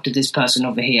just talk to this person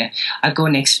over here. I go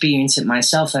and experience it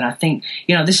myself, and I think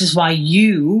this is why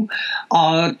you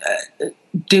are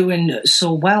doing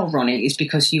so well, Ronnie, is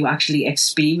because you actually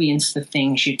experience the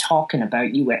things you're talking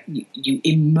about. You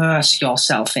immerse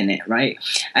yourself in it, right?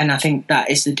 And I think that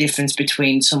is the difference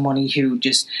between somebody who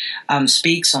just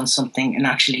speaks on something and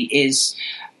actually is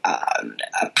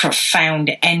a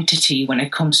profound entity when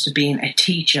it comes to being a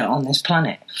teacher on this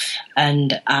planet.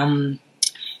 And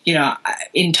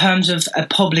in terms of a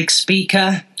public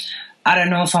speaker, I don't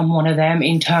know if I'm one of them.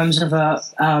 In terms of a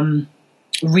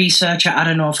researcher, I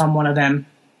don't know if I'm one of them.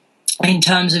 In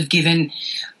terms of giving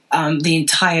the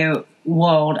entire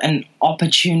world an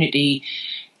opportunity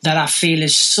that I feel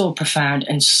is so profound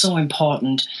and so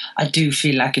important, I do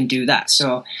feel I can do that.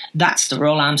 So that's the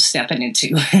role I'm stepping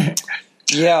into.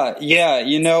 Yeah.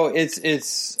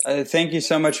 It's thank you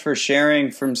so much for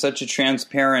sharing from such a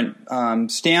transparent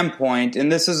standpoint.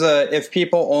 And this is if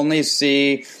people only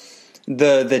see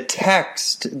the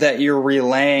text that you're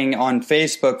relaying on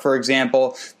Facebook, for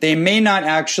example, they may not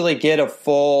actually get a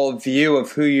full view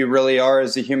of who you really are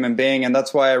as a human being. And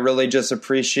that's why I really just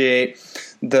appreciate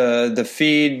the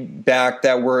feedback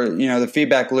that the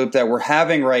feedback loop that we're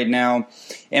having right now.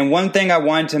 And one thing I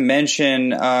wanted to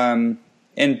mention,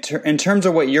 in terms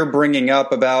of what you're bringing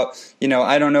up about,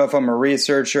 I don't know if I'm a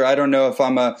researcher, I don't know if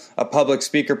I'm a public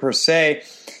speaker per se.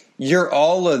 You're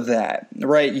all of that,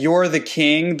 right? You're the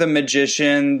king, the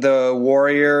magician, the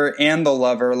warrior, and the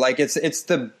lover. Like it's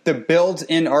the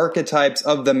built-in archetypes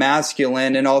of the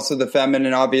masculine, and also the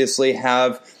feminine obviously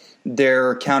have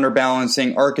their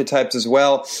counterbalancing archetypes as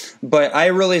well. But I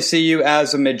really see you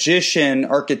as a magician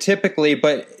archetypically,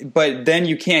 but then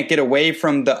you can't get away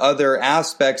from the other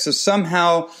aspects. So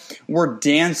somehow we're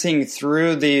dancing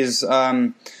through these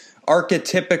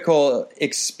archetypical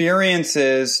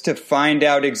experiences to find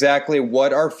out exactly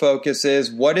what our focus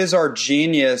is, what is our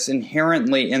genius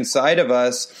inherently inside of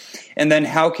us, and then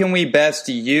how can we best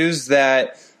use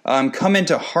that, come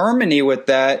into harmony with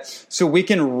that, so we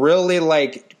can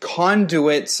really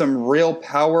conduit some real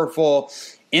powerful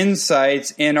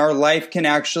insights, and our life can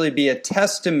actually be a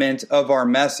testament of our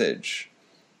message.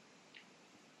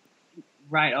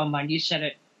 Right, oh man, you said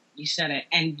it.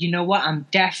 And you know what?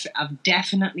 I've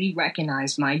definitely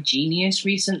recognized my genius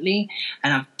recently,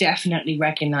 and I've definitely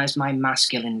recognized my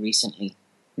masculine recently.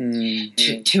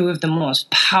 Mm-hmm. Two of the most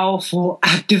powerful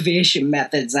activation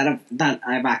methods that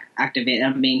I've activated.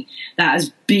 I mean, that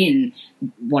has been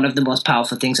one of the most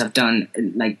powerful things I've done.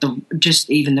 Like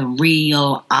even the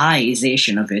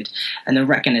realization of it and the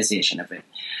recognition of it.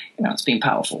 It's been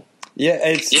powerful. Yeah,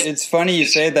 it's funny you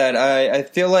say that. I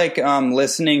feel like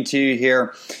listening to you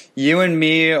here, you and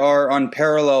me are on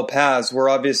parallel paths. We're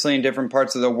obviously in different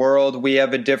parts of the world. We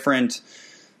have a different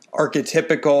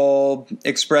archetypical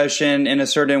expression in a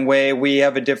certain way.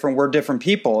 We're different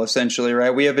people, essentially,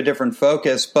 right? We have a different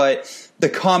focus, but the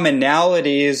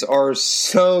commonalities are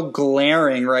so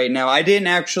glaring right now. I didn't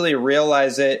actually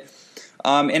realize it.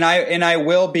 And I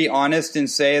will be honest and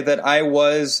say that I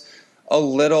was a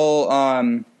little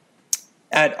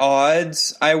at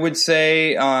odds. I would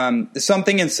say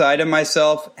something inside of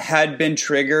myself had been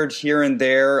triggered here and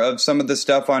there of some of the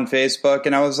stuff on Facebook,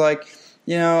 and I was like,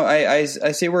 I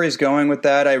see where he's going with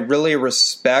that. I really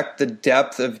respect the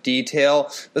depth of detail,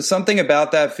 but something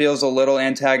about that feels a little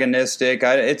antagonistic.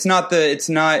 It's not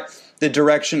the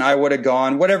direction I would have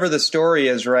gone, whatever the story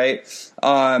is, right?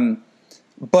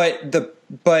 But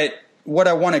what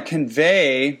I want to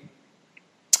convey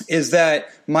is that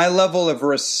my level of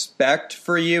respect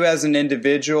for you as an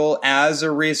individual, as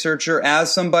a researcher,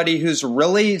 as somebody who's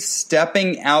really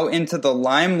stepping out into the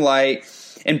limelight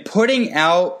and putting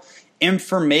out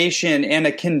information and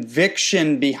a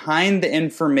conviction behind the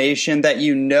information that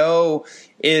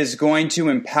is going to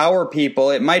empower people.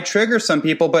 It might trigger some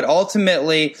people, but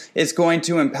ultimately it's going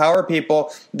to empower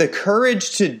people. The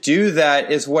courage to do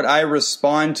that is what I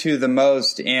respond to the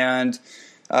most. And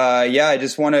I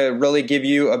just want to really give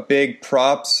you a big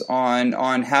props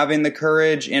on having the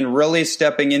courage and really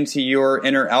stepping into your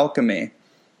inner alchemy.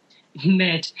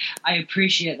 Ned, I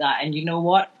appreciate that. And you know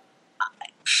what?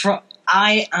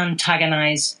 I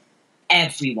antagonize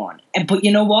everyone. But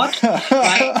you know what?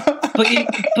 Right?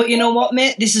 But you know what,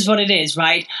 mate? This is what it is,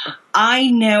 right? I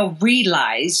now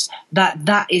realize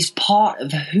that is part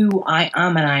of who I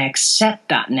am, and I accept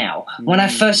that now. When I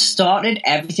first started,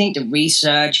 everything, the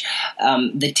research,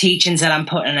 the teachings that I'm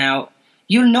putting out,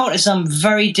 you'll notice I'm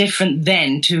very different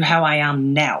then to how I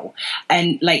am now.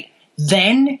 And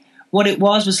then what it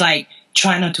was like,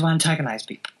 try not to antagonize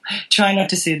people. Try not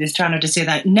to say this, try not to say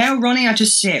that. Now, Ronnie, I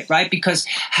just say it, right? Because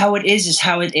how it is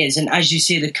how it is. And as you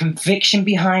say, the conviction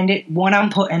behind it, what I'm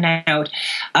putting out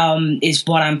is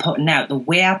what I'm putting out. The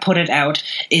way I put it out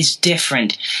is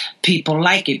different. People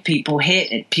like it. People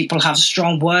hate it. People have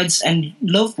strong words and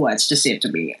love words to say to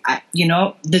me.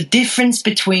 The difference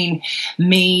between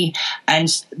me and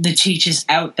the teachers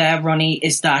out there, Ronnie,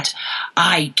 is that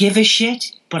I give a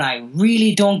shit, but I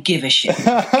really don't give a shit.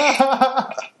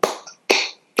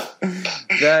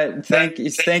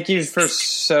 Thank you for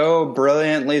so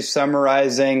brilliantly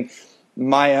summarizing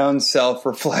my own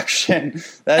self-reflection.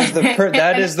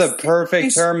 That is the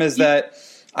perfect term, is that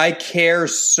I care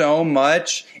so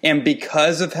much, and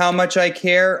because of how much I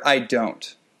care, I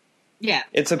don't. Yeah.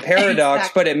 It's a paradox,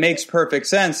 exactly. But it makes perfect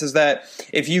sense, is that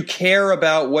if you care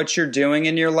about what you're doing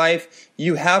in your life,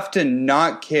 you have to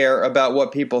not care about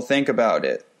what people think about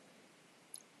it.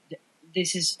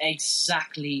 This is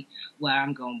exactly where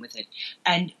I'm going with it.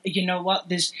 And you know what?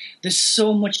 There's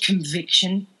so much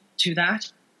conviction to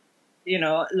that.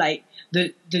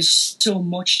 There's so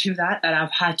much to that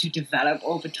I've had to develop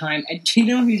over time. And do you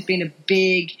know who's been a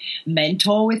big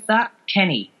mentor with that?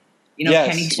 Kenny.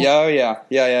 Yes. Kenny. Oh,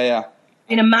 yeah.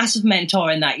 Been a massive mentor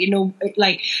in that.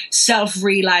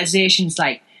 Self-realizations,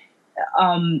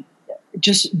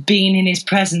 just being in his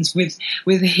presence with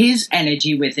his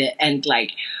energy with it, and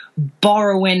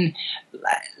borrowing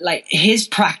his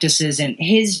practices and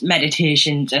his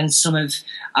meditations and some of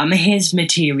his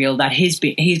material that he's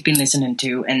been listening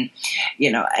to, and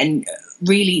and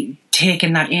really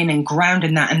taking that in and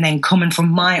grounding that, and then coming from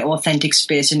my authentic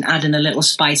space and adding a little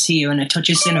spice here and a touch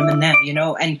of cinnamon there,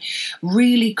 and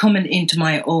really coming into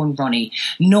my own, Ronnie,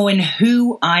 knowing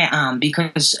who I am,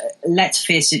 because let's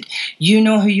face it, you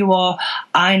know who you are,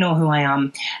 I know who I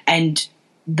am, and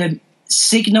the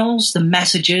signals, the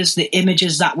messages, the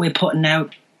images that we're putting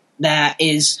out there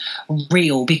is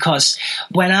real. Because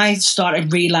when I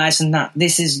started realizing that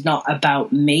this is not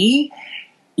about me,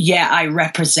 I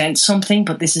represent something,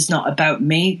 but this is not about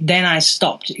me, then I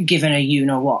stopped giving a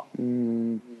you-know-what.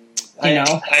 I'm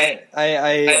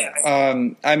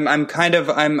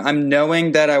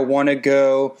knowing that I want to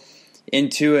go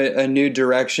into a new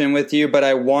direction with you, but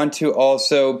I want to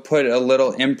also put a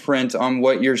little imprint on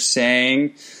what you're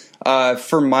saying,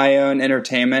 for my own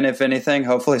entertainment, if anything.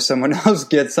 Hopefully someone else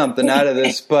gets something out of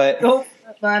this. But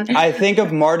I think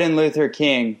of Martin Luther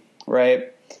King,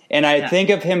 right? And I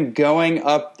think of him going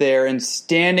up there and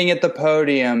standing at the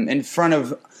podium in front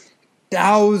of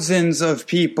thousands of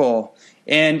people.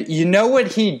 And you know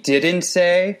what he didn't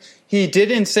say? He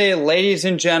didn't say, "Ladies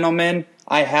and gentlemen,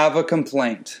 I have a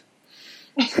complaint."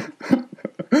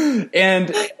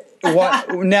 And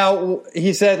now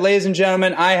he said, "Ladies and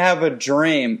gentlemen, I have a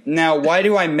dream." Now, why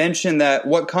do I mention that?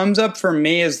 What comes up for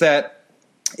me is that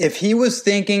if he was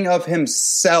thinking of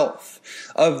himself,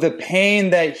 of the pain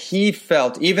that he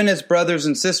felt, even his brothers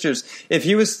and sisters, if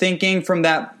he was thinking from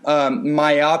that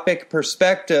myopic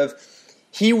perspective,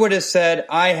 he would have said,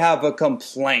 I have a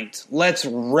complaint. Let's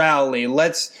rally.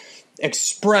 Let's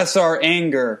express our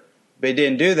anger. But he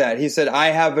didn't do that. He said, I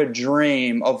have a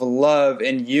dream of love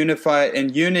and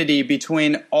unity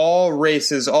between all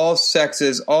races, all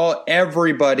sexes,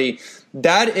 everybody.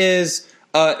 That is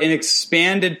an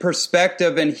expanded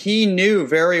perspective, and he knew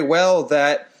very well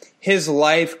that his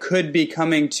life could be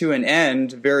coming to an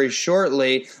end very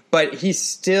shortly, but he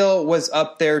still was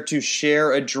up there to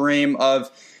share a dream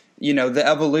of, the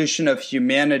evolution of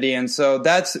humanity. And so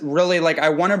that's really I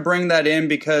want to bring that in,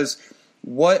 because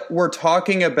what we're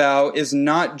talking about is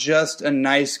not just a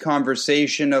nice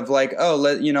conversation of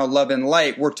love and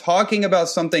light. We're talking about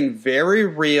something very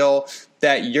real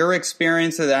that you're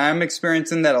experiencing, that I'm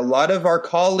experiencing, that a lot of our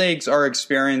colleagues are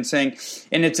experiencing.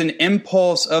 And it's an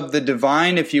impulse of the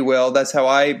divine, if you will. That's how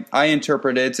I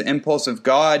interpret it. It's an impulse of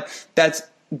God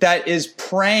that is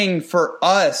praying for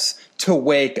us to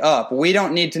wake up. We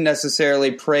don't need to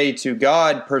necessarily pray to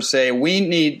God per se.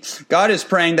 God is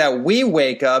praying that we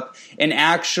wake up and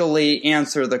actually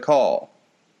answer the call.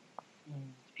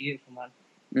 Beautiful,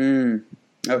 man.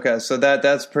 Okay, so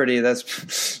that's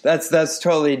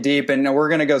totally deep, and we're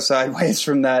gonna go sideways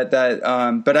from that.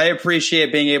 But I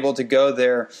appreciate being able to go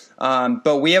there.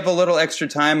 But we have a little extra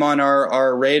time on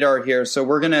our radar here, so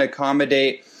we're gonna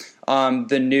accommodate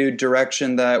the new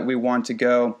direction that we want to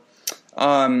go.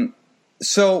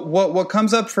 So what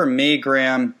comes up for me,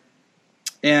 Graham,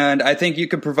 and I think you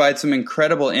could provide some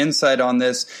incredible insight on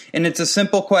this, and it's a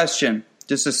simple question,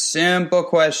 just a simple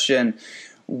question.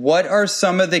 What are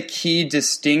some of the key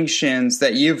distinctions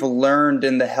that you've learned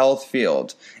in the health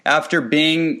field? After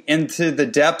being into the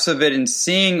depths of it and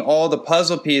seeing all the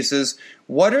puzzle pieces,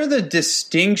 what are the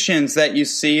distinctions that you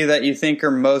see that you think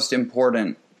are most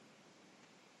important?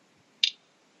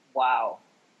 Wow,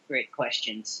 great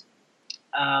questions.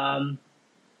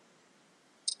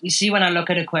 You see, when I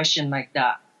look at a question like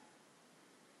that,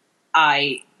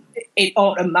 it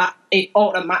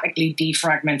automatically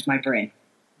defragments my brain,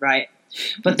 right?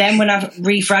 But then when I've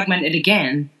refragmented it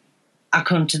again, I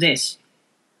come to this.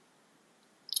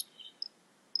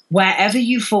 Wherever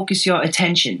you focus your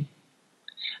attention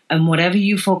and whatever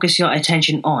you focus your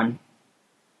attention on,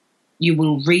 you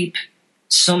will reap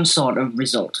some sort of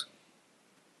result,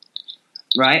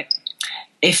 right?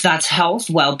 If that's health,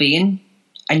 well-being,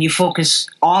 and you focus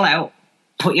all out,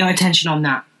 put your attention on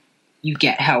that, you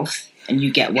get health and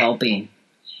you get well-being.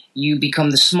 You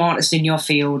become the smartest in your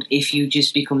field if you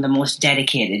just become the most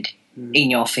dedicated in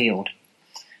your field.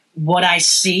 What I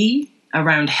see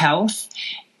around health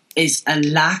is a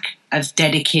lack of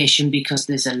dedication because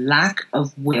there's a lack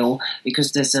of will,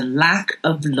 because there's a lack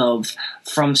of love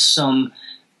from some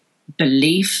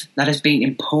belief that has been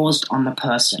imposed on the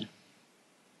person.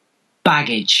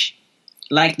 Baggage.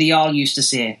 Like they all used to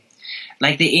say,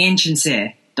 like the ancients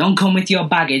say, don't come with your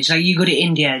baggage. Like you go to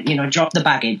India, drop the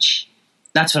baggage.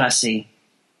 That's what I see.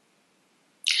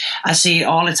 I see it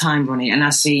all the time, Ronnie, and I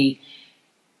see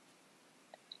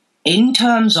in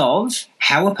terms of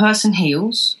how a person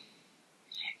heals,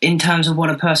 in terms of what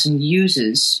a person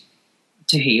uses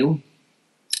to heal,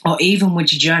 or even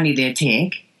which journey they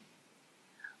take,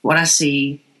 what I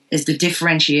see is the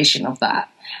differentiation of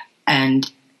that. And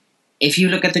if you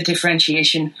look at the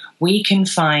differentiation, we can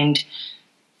find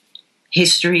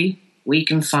history, we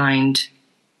can find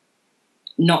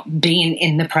not being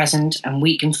in the present, and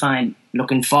we can find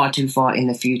looking far too far in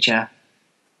the future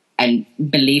and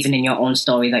believing in your own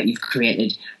story that you've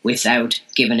created without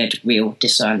giving it real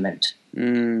discernment.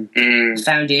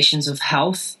 Foundations of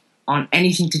health aren't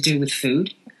anything to do with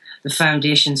food. The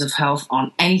foundations of health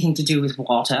aren't anything to do with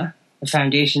water. The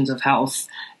foundations of health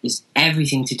is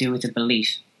everything to do with a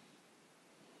belief.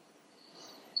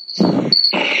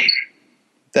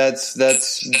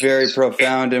 That's very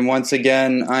profound, and once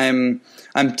again,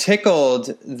 I'm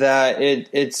tickled that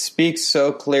it speaks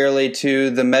so clearly to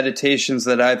the meditations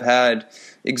that I've had.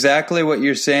 Exactly what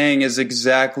you're saying is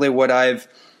exactly what I've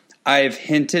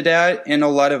hinted at in a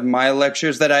lot of my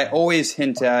lectures, that I always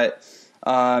hint at,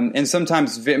 and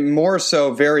sometimes more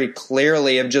so very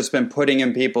clearly have just been putting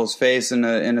in people's face in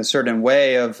a certain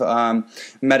way of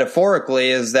metaphorically,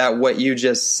 is that what you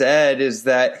just said is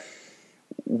that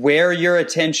where your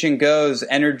attention goes,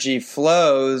 energy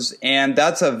flows, and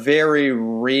that's a very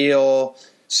real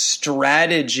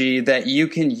strategy that you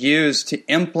can use to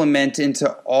implement into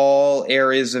all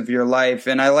areas of your life.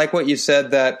 And I like what you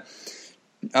said, that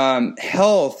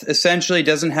health essentially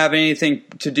doesn't have anything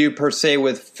to do per se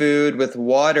with food, with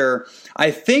water,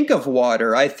 I think of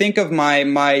water. I think of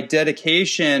my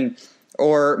dedication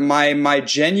or my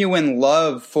genuine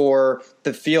love for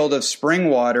the field of spring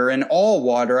water and all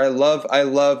water. I love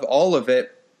all of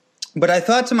it. But I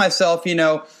thought to myself,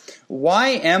 why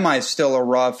am I still a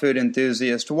raw food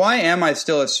enthusiast? Why am I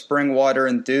still a spring water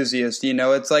enthusiast?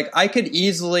 It's like I could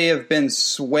easily have been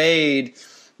swayed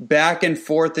back and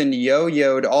forth and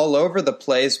yo-yoed all over the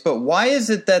place, but why is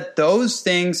it that those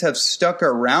things have stuck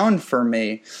around for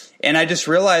me? And I just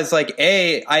realized,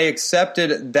 I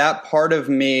accepted that part of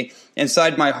me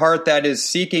inside my heart that is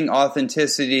seeking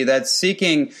authenticity, that's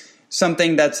seeking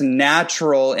something that's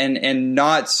natural and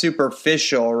not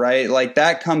superficial, right?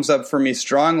 That comes up for me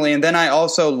strongly. And then I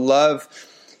also love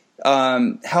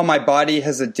how my body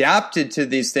has adapted to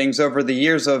these things over the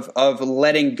years of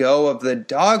letting go of the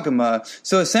dogma.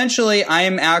 So essentially, I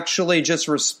am actually just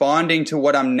responding to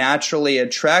what I'm naturally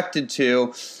attracted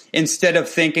to, instead of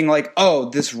thinking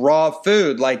this raw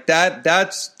food,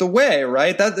 that's the way,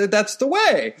 right? That's the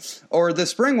way. Or the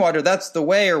spring water, that's the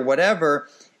way, or whatever.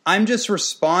 I'm just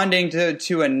responding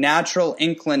to a natural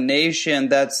inclination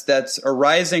that's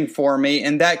arising for me,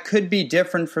 and that could be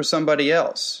different for somebody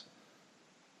else.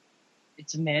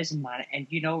 It's amazing, man. And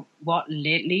you know what?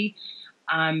 Lately,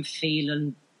 I'm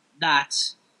feeling that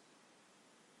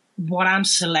what I'm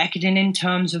selecting in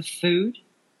terms of food,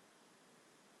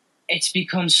 it's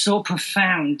become so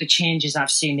profound, the changes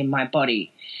I've seen in my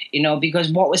body.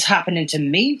 Because what was happening to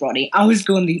me, Ronnie, I was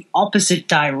going the opposite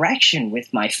direction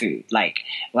with my food.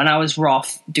 When I was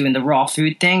doing the raw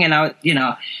food thing, and I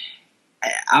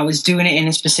was doing it in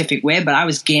a specific way, but I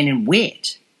was gaining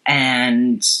weight.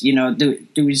 And,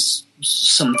 there was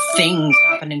some things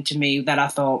happening to me that I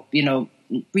thought,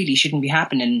 really shouldn't be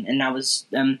happening. And I was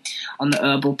on the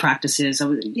herbal practices. I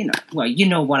was,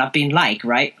 what I've been like,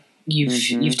 right?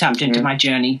 You've tapped into my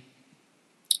journey.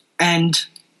 And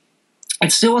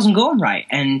it still wasn't going right.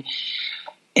 And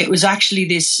it was actually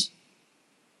this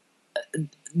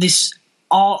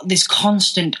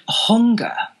constant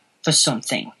hunger for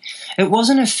something. It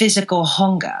wasn't a physical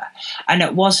hunger, and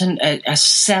it wasn't a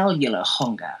cellular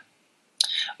hunger.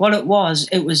 What it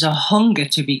was a hunger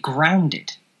to be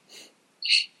grounded.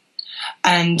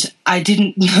 And I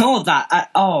didn't know that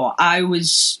at all. I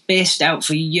was spaced out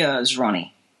for years,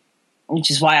 Ronnie,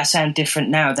 which is why I sound different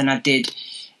now than I did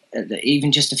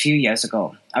even just a few years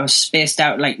ago. I was spaced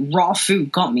out. Raw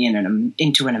food got me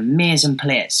into an amazing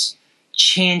place,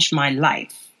 changed my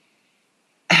life,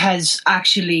 has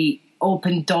actually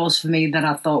opened doors for me that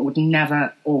I thought would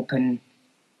never open.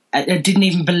 I didn't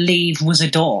even believe was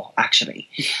a door, actually.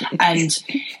 And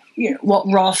what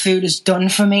raw food has done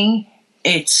for me,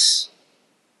 it's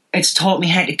taught me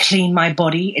how to clean my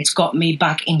body. It's got me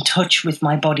back in touch with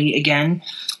my body again,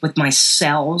 with my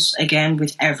cells again,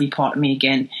 with every part of me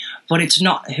again. But it's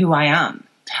not who I am.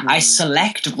 I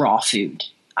select raw food.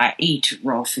 I eat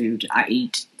raw food. I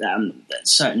eat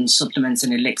certain supplements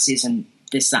and elixirs and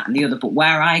this, that, and the other. But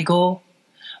where I go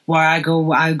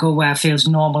where it feels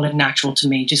normal and natural to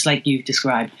me, just like you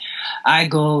described. I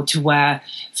go to where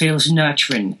it feels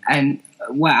nurturing and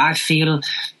where I feel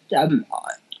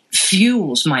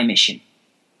fuels my mission,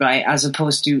 right, as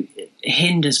opposed to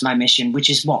hinders my mission, which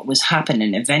is what was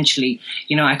happening. Eventually,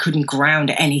 I couldn't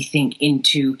ground anything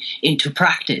into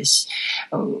practice,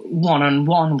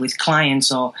 one-on-one with clients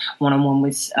or one-on-one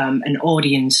with an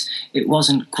audience. It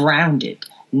wasn't grounded.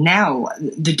 Now,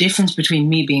 the difference between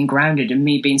me being grounded and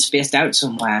me being spaced out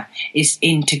somewhere is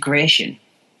integration.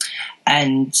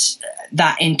 And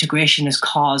that integration has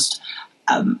caused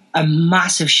a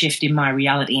massive shift in my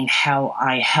reality in how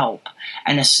I help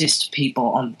and assist people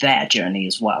on their journey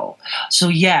as well. So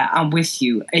yeah, I'm with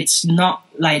you. It's not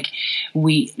like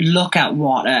we look at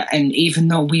water, and even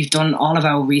though we've done all of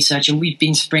our research and we've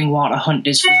been spring water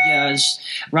hunters for years,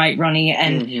 right, Ronnie?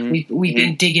 And we've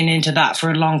been digging into that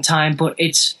for a long time, but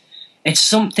it's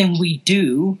something we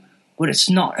do, but it's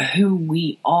not who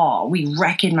we are. We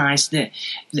recognize the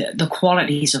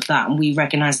qualities of that, and we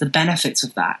recognize the benefits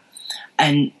of that.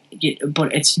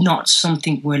 But it's not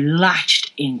something we're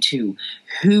latched into.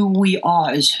 Who we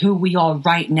are is who we are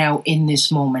right now in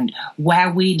this moment. Where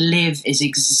we live is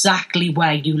exactly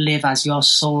where you live as your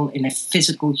soul in a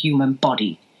physical human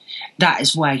body. That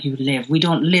is where you live. We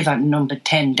don't live at number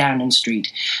 10 Downing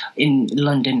Street in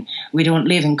London. We don't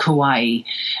live in Kauai.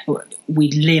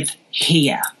 We live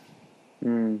here.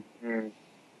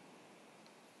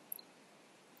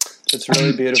 It's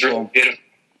really beautiful.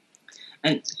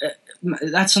 And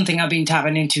that's something I've been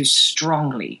tapping into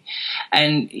strongly.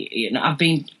 And I've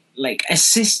been like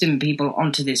assisting people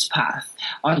onto this path,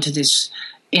 onto this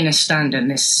inner standing,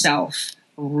 this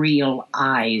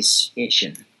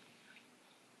self-realization.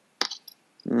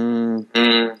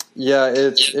 Yeah,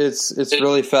 it's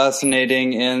really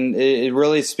fascinating, and it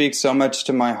really speaks so much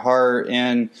to my heart,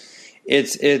 and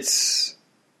it's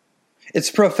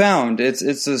profound. It's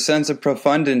a sense of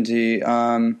profundity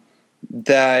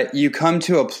that you come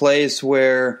to a place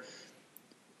where,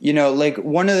 you know, like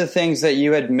one of the things that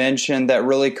you had mentioned that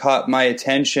really caught my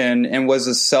attention and was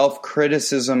a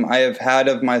self-criticism I have had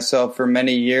of myself for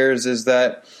many years is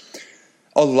that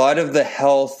a lot of the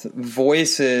health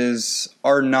voices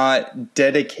are not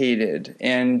dedicated.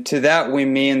 And to that we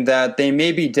mean that they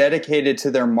may be dedicated to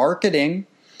their marketing.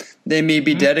 They may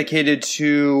be dedicated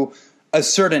to a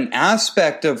certain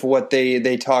aspect of what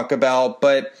they talk about,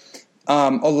 but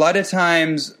a lot of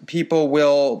times people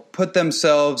will put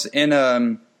themselves in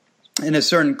a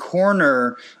certain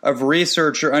corner of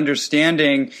research or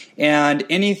understanding, and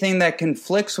anything that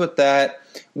conflicts with that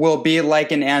will be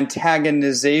like an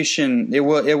antagonization. It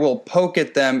will poke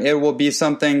at them. It will be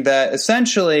something that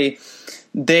essentially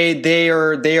they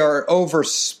are over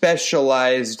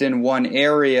specialized in one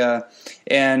area,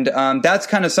 and that's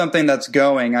kind of something that's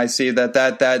going. I see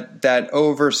that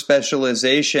over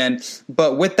specialization.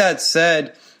 But with that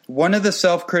said, one of the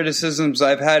self-criticisms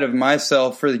I've had of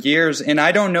myself for years, and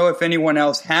I don't know if anyone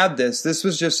else had this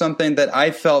was just something that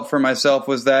I felt for myself,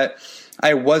 was that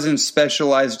I wasn't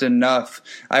specialized enough.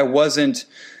 I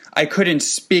couldn't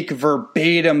speak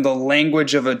verbatim the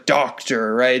language of a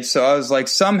doctor, right? So I was like,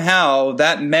 somehow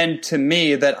that meant to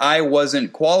me that I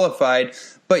wasn't qualified.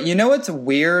 But you know what's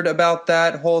weird about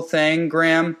that whole thing,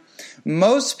 Graham?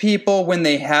 Most people, when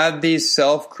they have these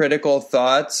self-critical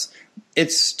thoughts,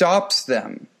 it stops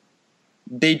them.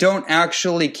 They don't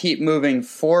actually keep moving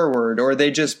forward, or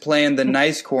they just play in the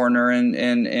nice corner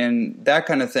and that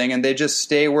kind of thing, and they just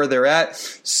stay where they're at.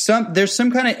 There's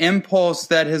some kind of impulse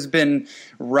that has been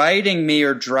riding me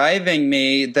or driving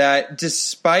me that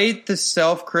despite the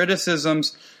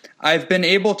self-criticisms, I've been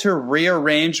able to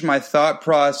rearrange my thought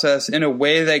process in a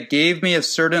way that gave me a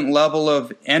certain level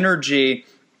of energy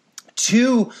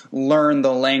to learn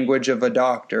the language of a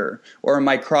doctor or a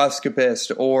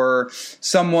microscopist or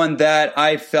someone that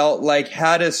I felt like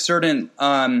had a certain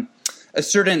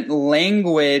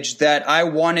language that I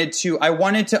wanted to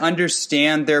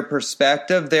understand their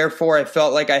perspective. Therefore, I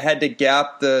felt like I had to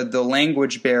gap the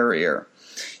language barrier.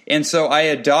 And so I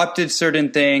adopted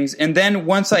certain things. And then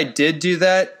once I did do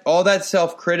that, all that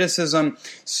self-criticism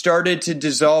started to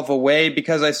dissolve away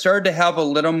because I started to have a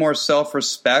little more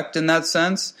self-respect in that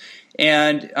sense.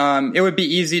 And it would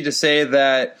be easy to say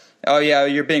that, oh yeah,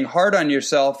 you're being hard on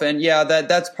yourself, and yeah,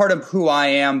 that's part of who I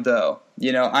am, though.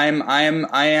 You know, I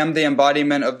am the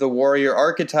embodiment of the warrior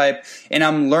archetype, and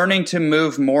I'm learning to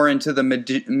move more into the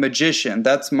magician.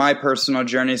 That's my personal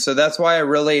journey. So that's why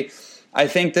I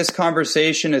think this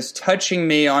conversation is touching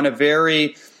me on a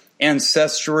very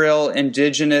ancestral,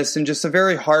 indigenous, and just a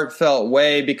very heartfelt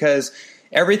way, because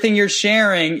everything you're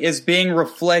sharing is being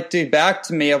reflected back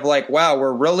to me of like, wow,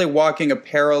 we're really walking a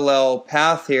parallel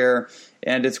path here,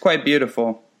 and it's quite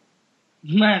beautiful.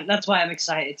 Man, that's why I'm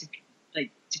excited to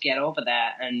get over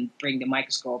that and bring the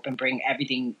microscope and bring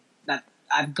everything that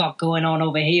I've got going on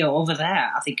over here over there.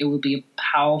 I think it would be a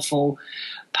powerful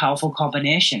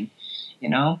combination, you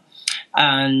know.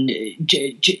 And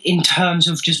in terms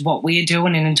of just what we're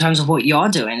doing and in terms of what you're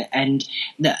doing and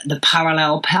the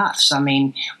parallel paths, I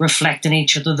mean, reflecting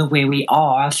each other the way we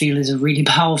are, I feel is a really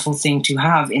powerful thing to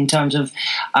have in terms of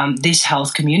this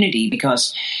health community,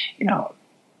 because, you know,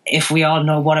 if we all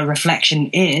know what a reflection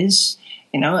is,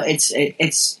 you know,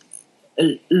 it's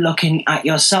looking at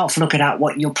yourself, looking at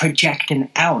what you're projecting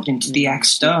out into the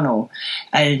external.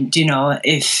 And, you know,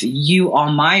 if you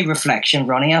are my reflection,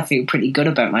 Ronnie, I feel pretty good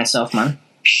about myself, man.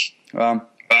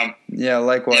 Yeah,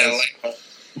 likewise.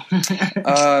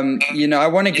 You know, I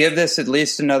want to give this at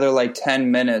least another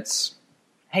 10 minutes.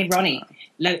 Hey, Ronnie,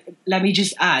 let me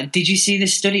just add, did you see the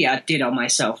study I did on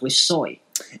myself with soy?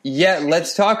 Yeah,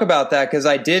 let's talk about that, because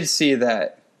I did see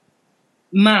that.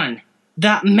 Man,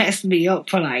 that messed me up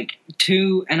for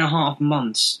 2.5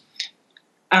 months.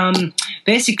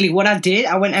 Basically, what I did,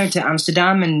 I went out to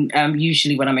Amsterdam, and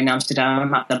usually when I'm in Amsterdam,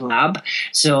 I'm at the lab.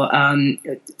 So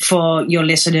for your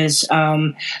listeners,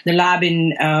 the lab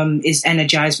is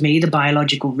Energize Me, the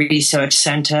Biological Research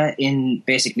Center in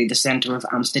basically the center of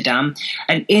Amsterdam.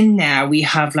 And in there, we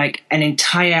have an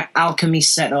entire alchemy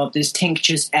set up. There's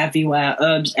tinctures everywhere,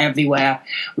 herbs everywhere.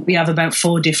 We have about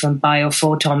 4 different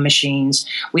biophoton machines.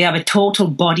 We have a total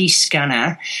body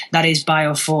scanner that is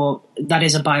that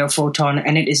is a biophoton,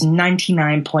 and it is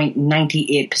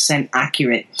 99.98%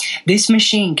 accurate. This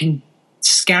machine can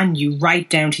scan you right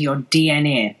down to your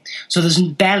DNA. So there's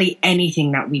barely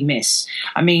anything that we miss.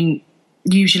 I mean,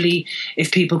 usually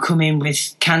if people come in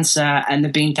with cancer and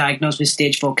they're being diagnosed with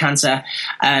stage 4 cancer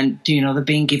and, they're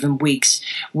being given weeks,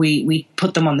 we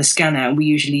put them on the scanner, and we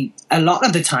usually, a lot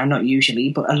of the time, not usually,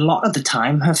 but a lot of the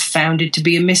time have found it to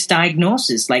be a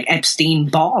misdiagnosis, like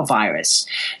Epstein-Barr virus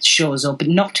shows up,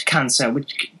 not cancer,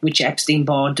 which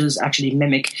Epstein-Barr does actually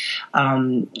mimic,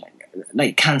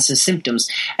 like cancer symptoms.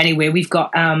 Anyway, we've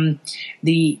got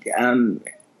the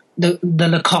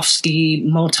Lakovsky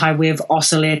multi-wave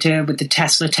oscillator with the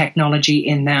Tesla technology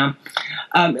in there.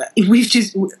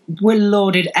 We're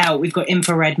loaded out. We've got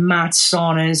infrared mats,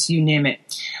 saunas, you name it.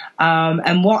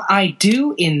 And what I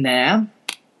do in there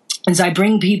is I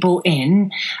bring people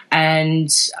in and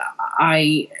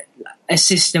I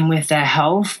assist them with their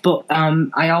health, but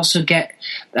I also get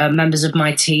members of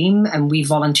my team, and we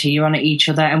volunteer on each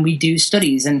other, and we do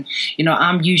studies. And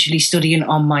I'm usually studying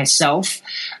on myself.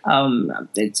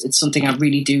 It's something I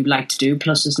really do like to do.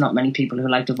 Plus, there's not many people who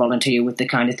like to volunteer with the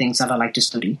kind of things that I like to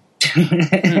study.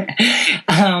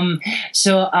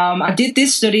 So I did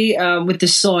this study with the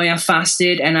soy. I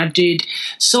fasted, and I did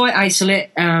soy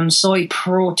isolate, soy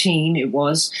protein. It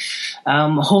was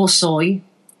whole soy.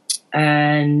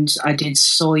 And I did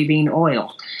soybean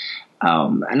oil,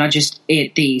 and I just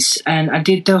ate these. And I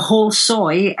did the whole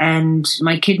soy, and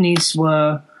my kidneys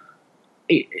were,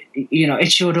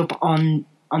 it showed up on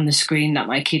the screen that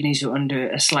my kidneys were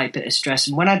under a slight bit of stress.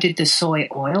 And when I did the soy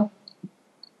oil,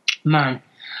 man,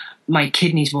 my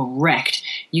kidneys were wrecked.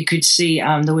 You could see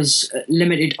there was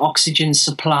limited oxygen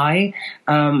supply.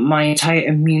 My entire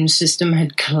immune system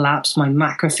had collapsed. My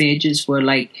macrophages were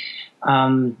like...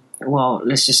 well,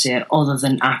 let's just say other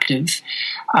than active,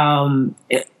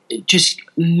 just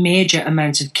major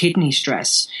amounts of kidney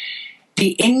stress.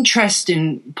 The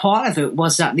interesting part of it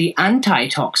was that the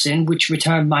antitoxin, which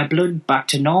returned my blood back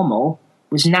to normal,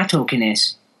 was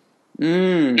nattokinase.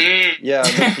 Yeah,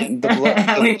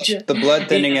 the blood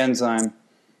thinning enzyme.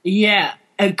 Yeah,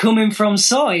 coming from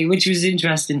soy, which was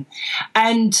interesting.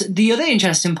 And the other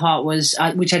interesting part was,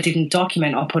 which I didn't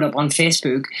document or put up on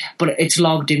Facebook, but it's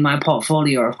logged in my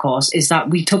portfolio, of course, is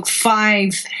that we took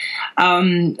five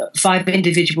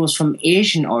individuals from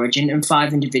Asian origin and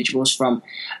 5 individuals from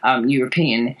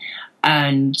European.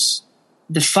 And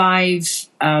the 5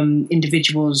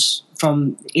 individuals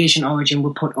from Asian origin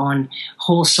were put on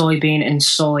whole soybean and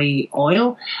soy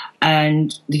oil,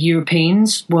 and the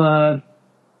Europeans were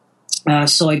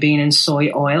soybean and soy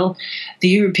oil. The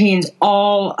Europeans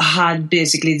all had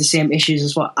basically the same issues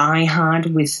as what I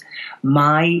had with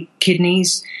my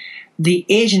kidneys. The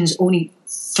Asians, only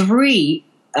 3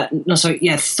 of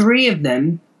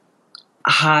them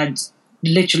had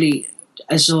literally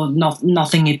as though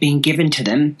nothing had been given to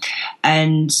them,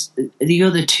 and the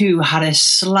other 2 had a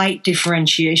slight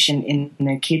differentiation in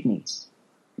their kidneys.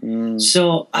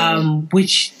 So,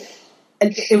 which...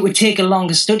 It would take a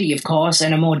longer study, of course,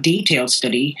 and a more detailed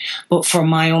study. But from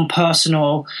my own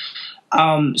personal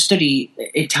study,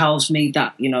 it tells me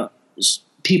that,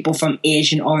 people from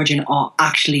Asian origin are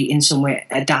actually in some way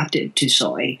adapted to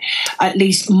soy, at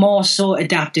least more so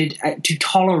adapted to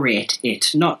tolerate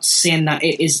it. Not saying that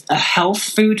it is a health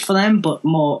food for them, but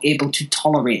more able to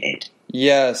tolerate it.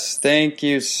 Yes, thank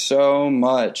you so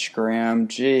much, Graham.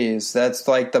 Jeez, that's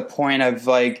like the point of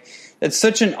like... It's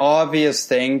such an obvious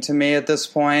thing to me at this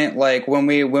point. Like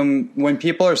when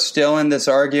people are still in this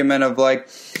argument of like,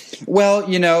 well,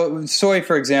 soy,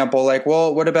 for example, like,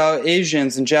 well, what about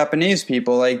Asians and Japanese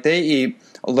people? Like they eat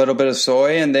a little bit of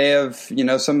soy and they have,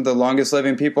 some of the longest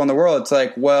living people in the world. It's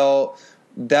like, well,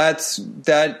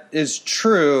 that is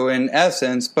true in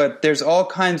essence, but there's all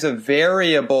kinds of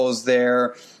variables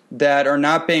there that are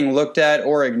not being looked at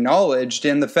or acknowledged,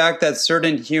 and the fact that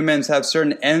certain humans have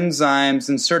certain enzymes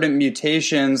and certain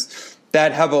mutations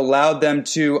that have allowed them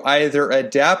to either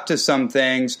adapt to some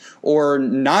things or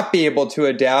not be able to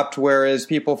adapt, whereas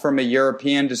people from a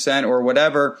European descent or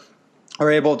whatever are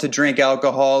able to drink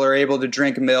alcohol or able to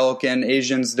drink milk, and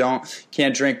Asians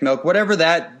can't drink milk. Whatever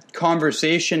that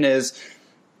conversation is,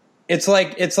 it's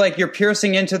like you're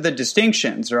piercing into the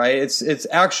distinctions, right? It's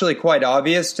actually quite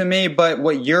obvious to me, but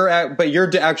you're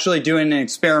actually doing an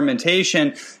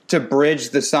experimentation to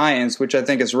bridge the science, which I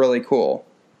think is really cool.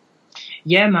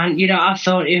 Yeah, man. I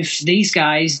thought if these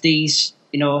guys,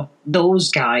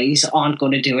 those guys aren't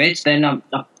going to do it, then I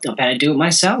better do it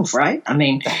myself, right? I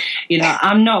mean,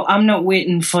 I'm not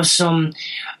waiting for some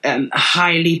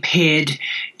highly paid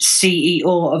CEO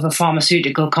of a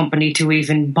pharmaceutical company to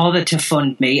even bother to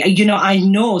fund me. I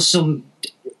know some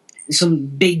some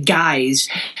big guys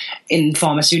in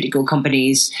pharmaceutical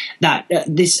companies that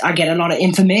I get a lot of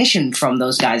information from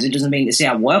those guys. It doesn't mean to say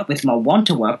I work with them or want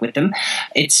to work with them.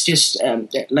 It's just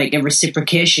like a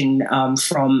reciprocation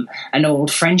from an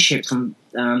old friendship from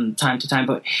time to time.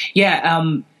 But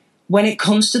when it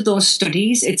comes to those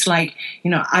studies, it's like,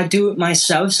 I do it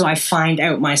myself, so I find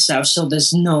out myself, so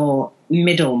there's no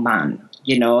middleman.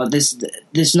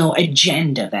 There's no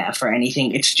agenda there for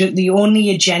anything. It's just the only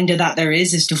agenda that there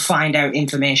is to find out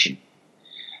information,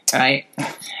 right?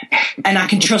 And I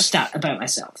can trust that about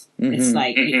myself. Mm-hmm. It's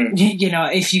like,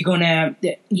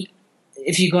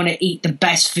 if you're gonna eat the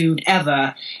best food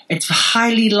ever, it's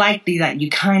highly likely that you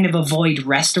kind of avoid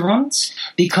restaurants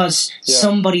because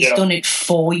somebody's done it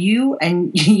for you,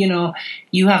 and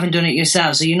you haven't done it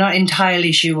yourself, so you're not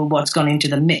entirely sure what's gone into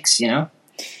the mix.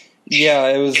 Yeah,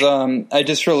 it was. I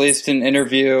just released an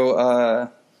interview.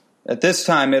 At this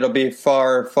time, it'll be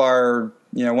far.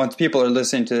 Once people are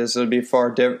listening to this, it'll be far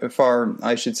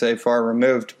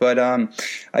removed. But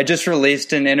I just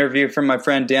released an interview from my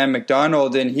friend Dan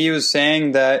McDonald, and he was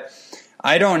saying that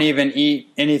I don't even eat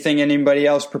anything anybody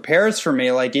else prepares for me,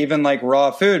 even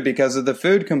raw food, because of the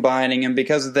food combining and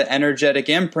because of the energetic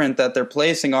imprint that they're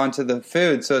placing onto the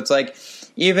food. So it's like,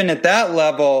 even at that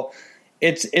level,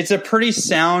 it's a pretty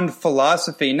sound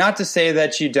philosophy. Not to say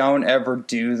that you don't ever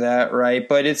do that, right?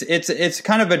 But it's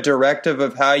kind of a directive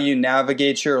of how you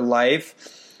navigate your life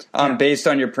based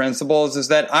on your principles. Is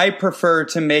that I prefer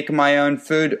to make my own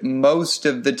food most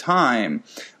of the time,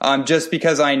 just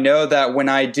because I know that when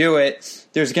I do it,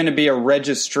 there's going to be a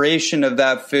registration of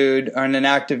that food and an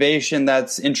activation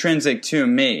that's intrinsic to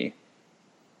me.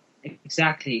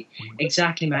 Exactly,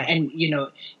 man. And,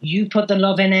 you put the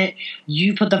love in it,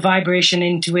 you put the vibration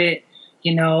into it,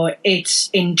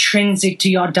 it's intrinsic to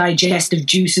your digestive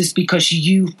juices because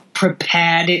you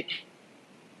prepared it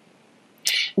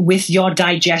with your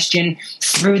digestion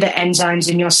through the enzymes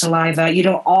in your saliva.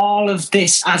 All of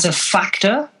this as a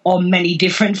factor, or many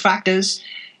different factors,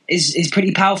 is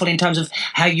pretty powerful in terms of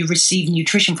how you receive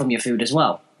nutrition from your food as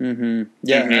well. Mm-hmm.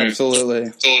 Yeah,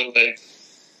 absolutely.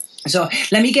 So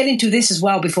let me get into this as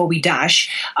well before we dash.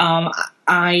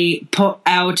 I put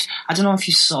out, I don't know if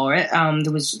you saw it,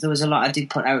 there was a lot I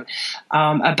did put out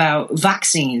about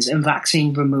vaccines and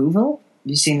vaccine removal.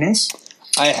 Have you seen this?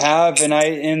 I have,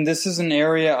 and this is an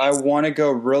area I want to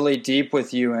go really deep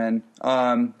with you in,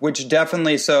 which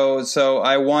definitely, so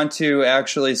I want to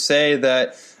actually say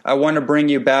that I want to bring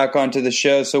you back onto the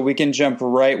show so we can jump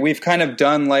right. We've kind of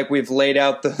done, we've laid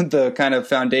out the kind of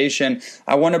foundation.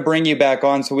 I want to bring you back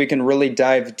on so we can really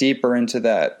dive deeper into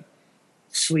that.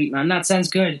 Sweet, man. That sounds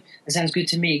good. That sounds good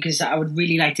to me, because I would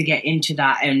really like to get into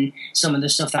that and some of the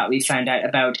stuff that we found out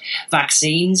about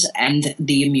vaccines and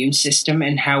the immune system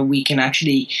and how we can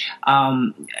actually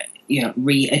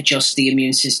readjust the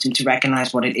immune system to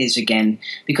recognize what it is again.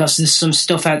 Because there's some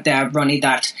stuff out there, Ronnie,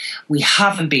 that we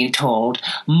haven't been told,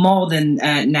 more than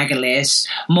Nagalase,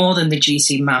 more than the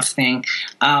GC math thing.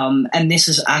 And this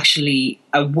is actually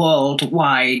a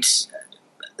worldwide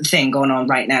thing going on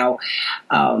right now.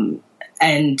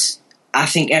 And I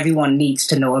think everyone needs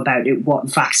to know about it, what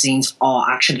vaccines are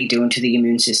actually doing to the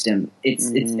immune system.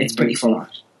 It's pretty full on.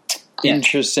 Yeah.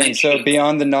 Interesting. So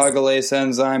beyond the Nagalase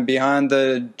enzyme, beyond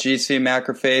the GC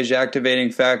macrophage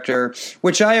activating factor,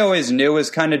 which I always knew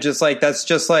was kind of just that's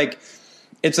just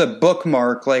it's a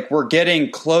bookmark. We're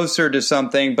getting closer to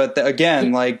something. But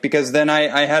again, because then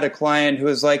I had a client who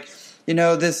was like, my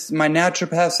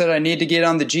naturopath said I need to get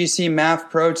on the GC MAF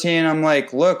protein. I'm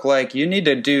like, look, you need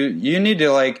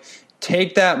to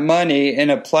take that money and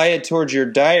apply it towards your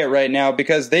diet right now,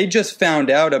 because they just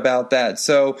found out about that.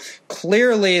 So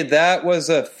clearly that was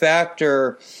a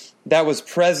factor that was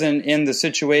present in the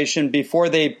situation before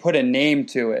they put a name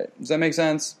to it. Does that make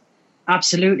sense?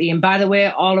 Absolutely. And by the way,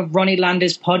 all of Ronnie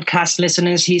Lander's podcast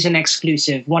listeners, he's an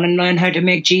exclusive. Want to learn how to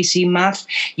make GC math?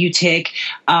 You take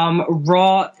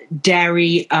raw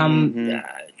dairy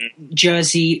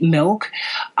Jersey milk,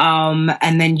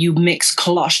 and then you mix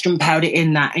colostrum powder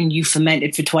in that, and you ferment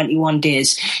it for 21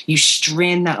 days. You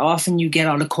strain that off, and you get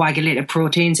all the coagulated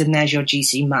proteins, and there's your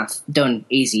GC math. Done.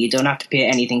 Easy. You don't have to pay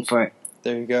anything for it.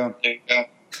 There you go.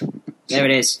 There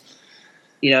it is.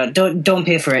 Don't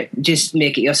pay for it. Just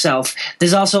make it yourself.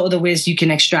 There's also other ways you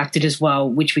can extract it as well,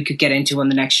 which we could get into on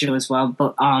the next show as well.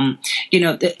 But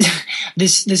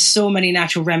there's so many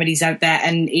natural remedies out there,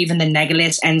 and even the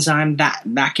Nagalase enzyme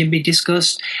that can be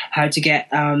discussed. How to get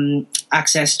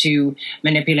access to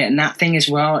manipulating that thing as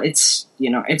well. It's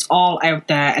it's all out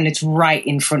there, and it's right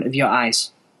in front of your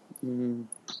eyes. Mm.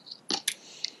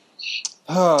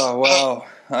 Oh wow!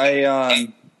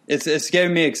 it's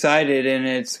getting me excited, and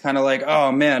it's kind of like,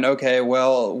 oh man, okay,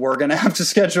 well, we're gonna have to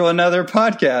schedule another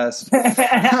podcast.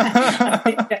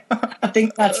 I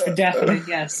think that's for definite.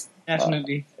 Yes,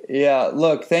 definitely. Yeah,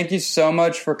 look, thank you so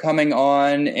much for coming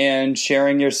on and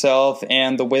sharing yourself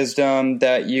and the wisdom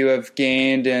that you have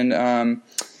gained, and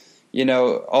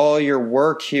all your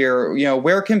work here.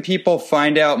 Where can people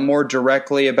find out more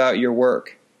directly about your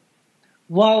work?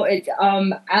 Well,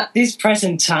 at this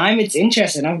present time, it's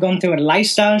interesting. I've gone through a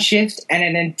lifestyle shift and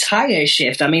an entire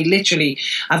shift. I mean, literally,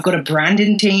 I've got a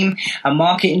branding team, a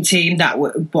marketing team that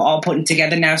we're all putting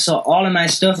together now. So all of my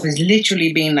stuff is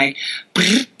literally being like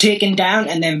taken down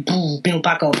and then built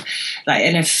back up.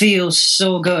 And it feels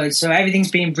so good. So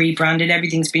everything's being rebranded.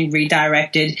 Everything's been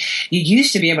redirected. You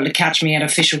used to be able to catch me at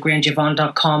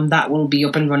officialgrainjevon.com. That will be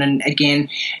up and running again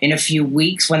in a few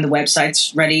weeks when the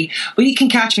website's ready. But you can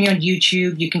catch me on YouTube.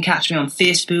 You can catch me on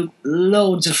Facebook.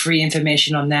 Loads of free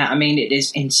information on there. I mean, it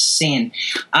is insane.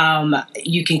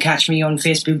 You can catch me on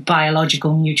Facebook,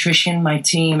 Biological Nutrition. My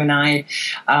team and I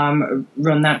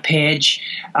run that page.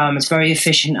 It's very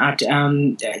efficient at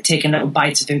taking little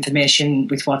bites of information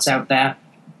with what's out there.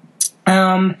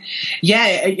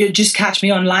 You just catch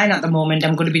me online at the moment.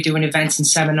 I'm going to be doing events and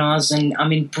seminars, and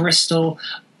I'm in Bristol,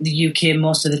 the UK,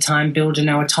 most of the time, building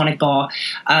our tonic bar.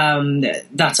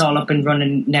 That's all up and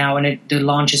running now, and the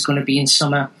launch is going to be in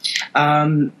summer.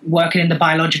 Working in the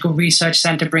Biological Research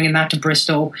Centre, bringing that to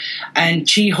Bristol, and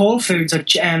Chi Whole Foods, or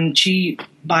Chi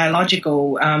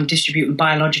Biological, distributing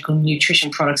biological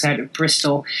nutrition products out of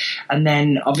Bristol, and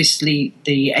then obviously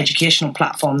the educational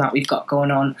platform that we've got going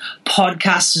on,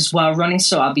 podcasts as well running.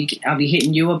 So I'll be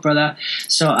hitting you up, brother.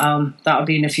 So that'll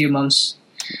be in a few months.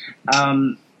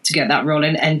 To get that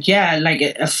rolling, and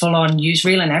a full-on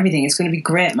newsreel and everything. It's going to be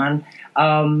great, man.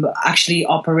 Actually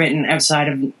operating inside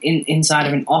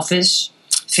of an office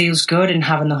feels good, and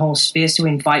having the whole space to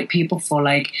invite people for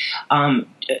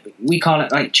we call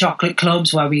it like chocolate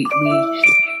clubs, where we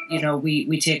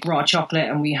take raw chocolate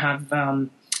and we have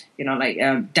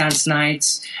dance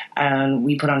nights, and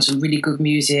we put on some really good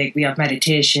music. We have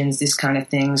meditations, this kind of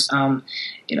things.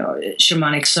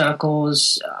 Shamanic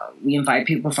circles. We invite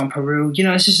people from Peru.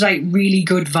 It's just really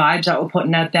good vibes that we're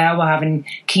putting out there. We're having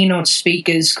keynote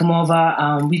speakers come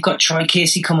over. We've got Troy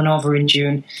Casey coming over in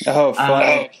June. Oh,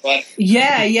 fun.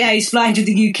 Yeah, he's flying to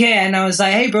the UK, and I was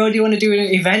like, hey, bro, do you want to do an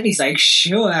event? And he's like,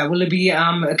 sure. Will it be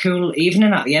a cool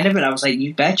evening at the end of it? I was like,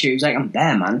 you bet you. He's like, I'm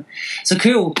there, man. So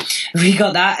cool. We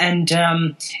got that, and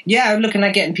looking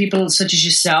at getting people such as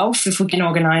yourself, if we can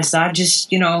organise that,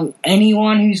 just,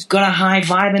 anyone who's got a high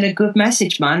vibe and a good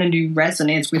message, man, and who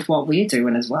resonates with what we're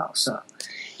doing as well. So,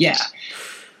 yeah.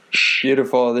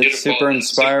 Beautiful. That's super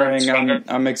inspiring.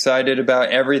 I'm excited about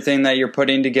everything that you're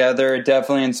putting together. It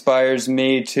definitely inspires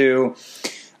me to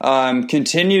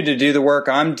continue to do the work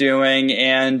I'm doing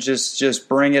and just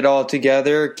bring it all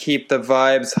together, keep the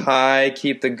vibes high,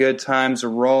 keep the good times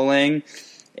rolling,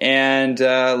 and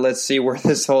let's see where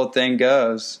this whole thing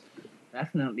goes.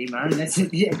 Definitely, man. That's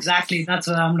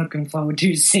what I'm looking forward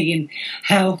to, seeing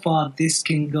how far this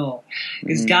can go.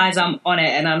 Because, guys, I'm on it,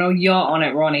 and I know you're on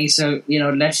it, Ronnie, so,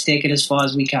 let's take it as far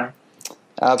as we can.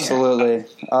 Absolutely.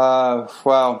 Yeah.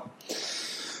 Wow.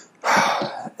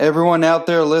 Everyone out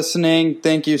there listening,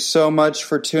 thank you so much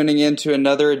for tuning in to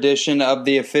another edition of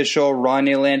the official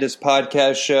Ronnie Landis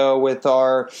podcast show with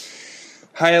our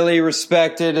highly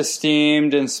respected,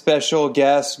 esteemed, and special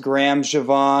guest, Graham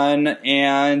Jevon,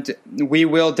 and we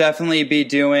will definitely be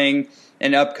doing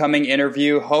an upcoming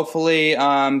interview, hopefully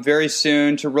very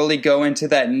soon, to really go into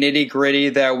that nitty-gritty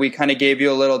that we kind of gave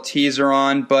you a little teaser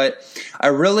on. But I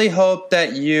really hope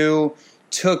that you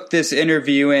took this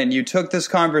interview in, you took this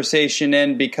conversation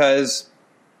in, because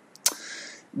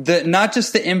not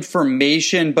just the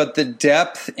information, but the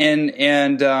depth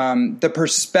and the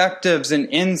perspectives and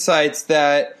insights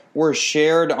that were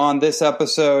shared on this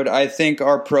episode, I think,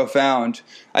 are profound.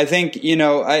 I think,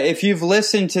 if you've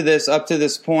listened to this up to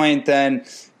this point, then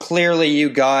clearly you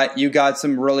got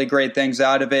some really great things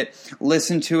out of it.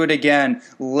 Listen to it again.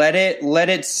 Let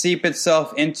it seep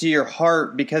itself into your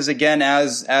heart, because again,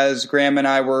 as Graham and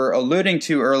I were alluding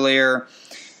to earlier,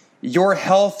 your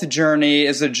health journey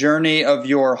is a journey of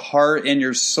your heart and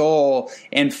your soul,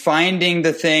 and finding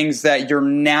the things that you're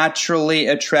naturally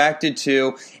attracted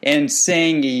to and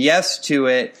saying yes to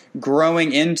it,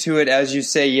 growing into it as you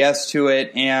say yes to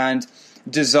it, and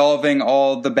dissolving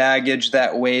all the baggage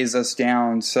that weighs us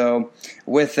down. So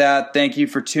with that, thank you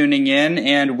for tuning in,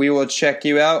 and we will check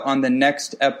you out on the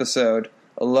next episode.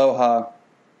 Aloha.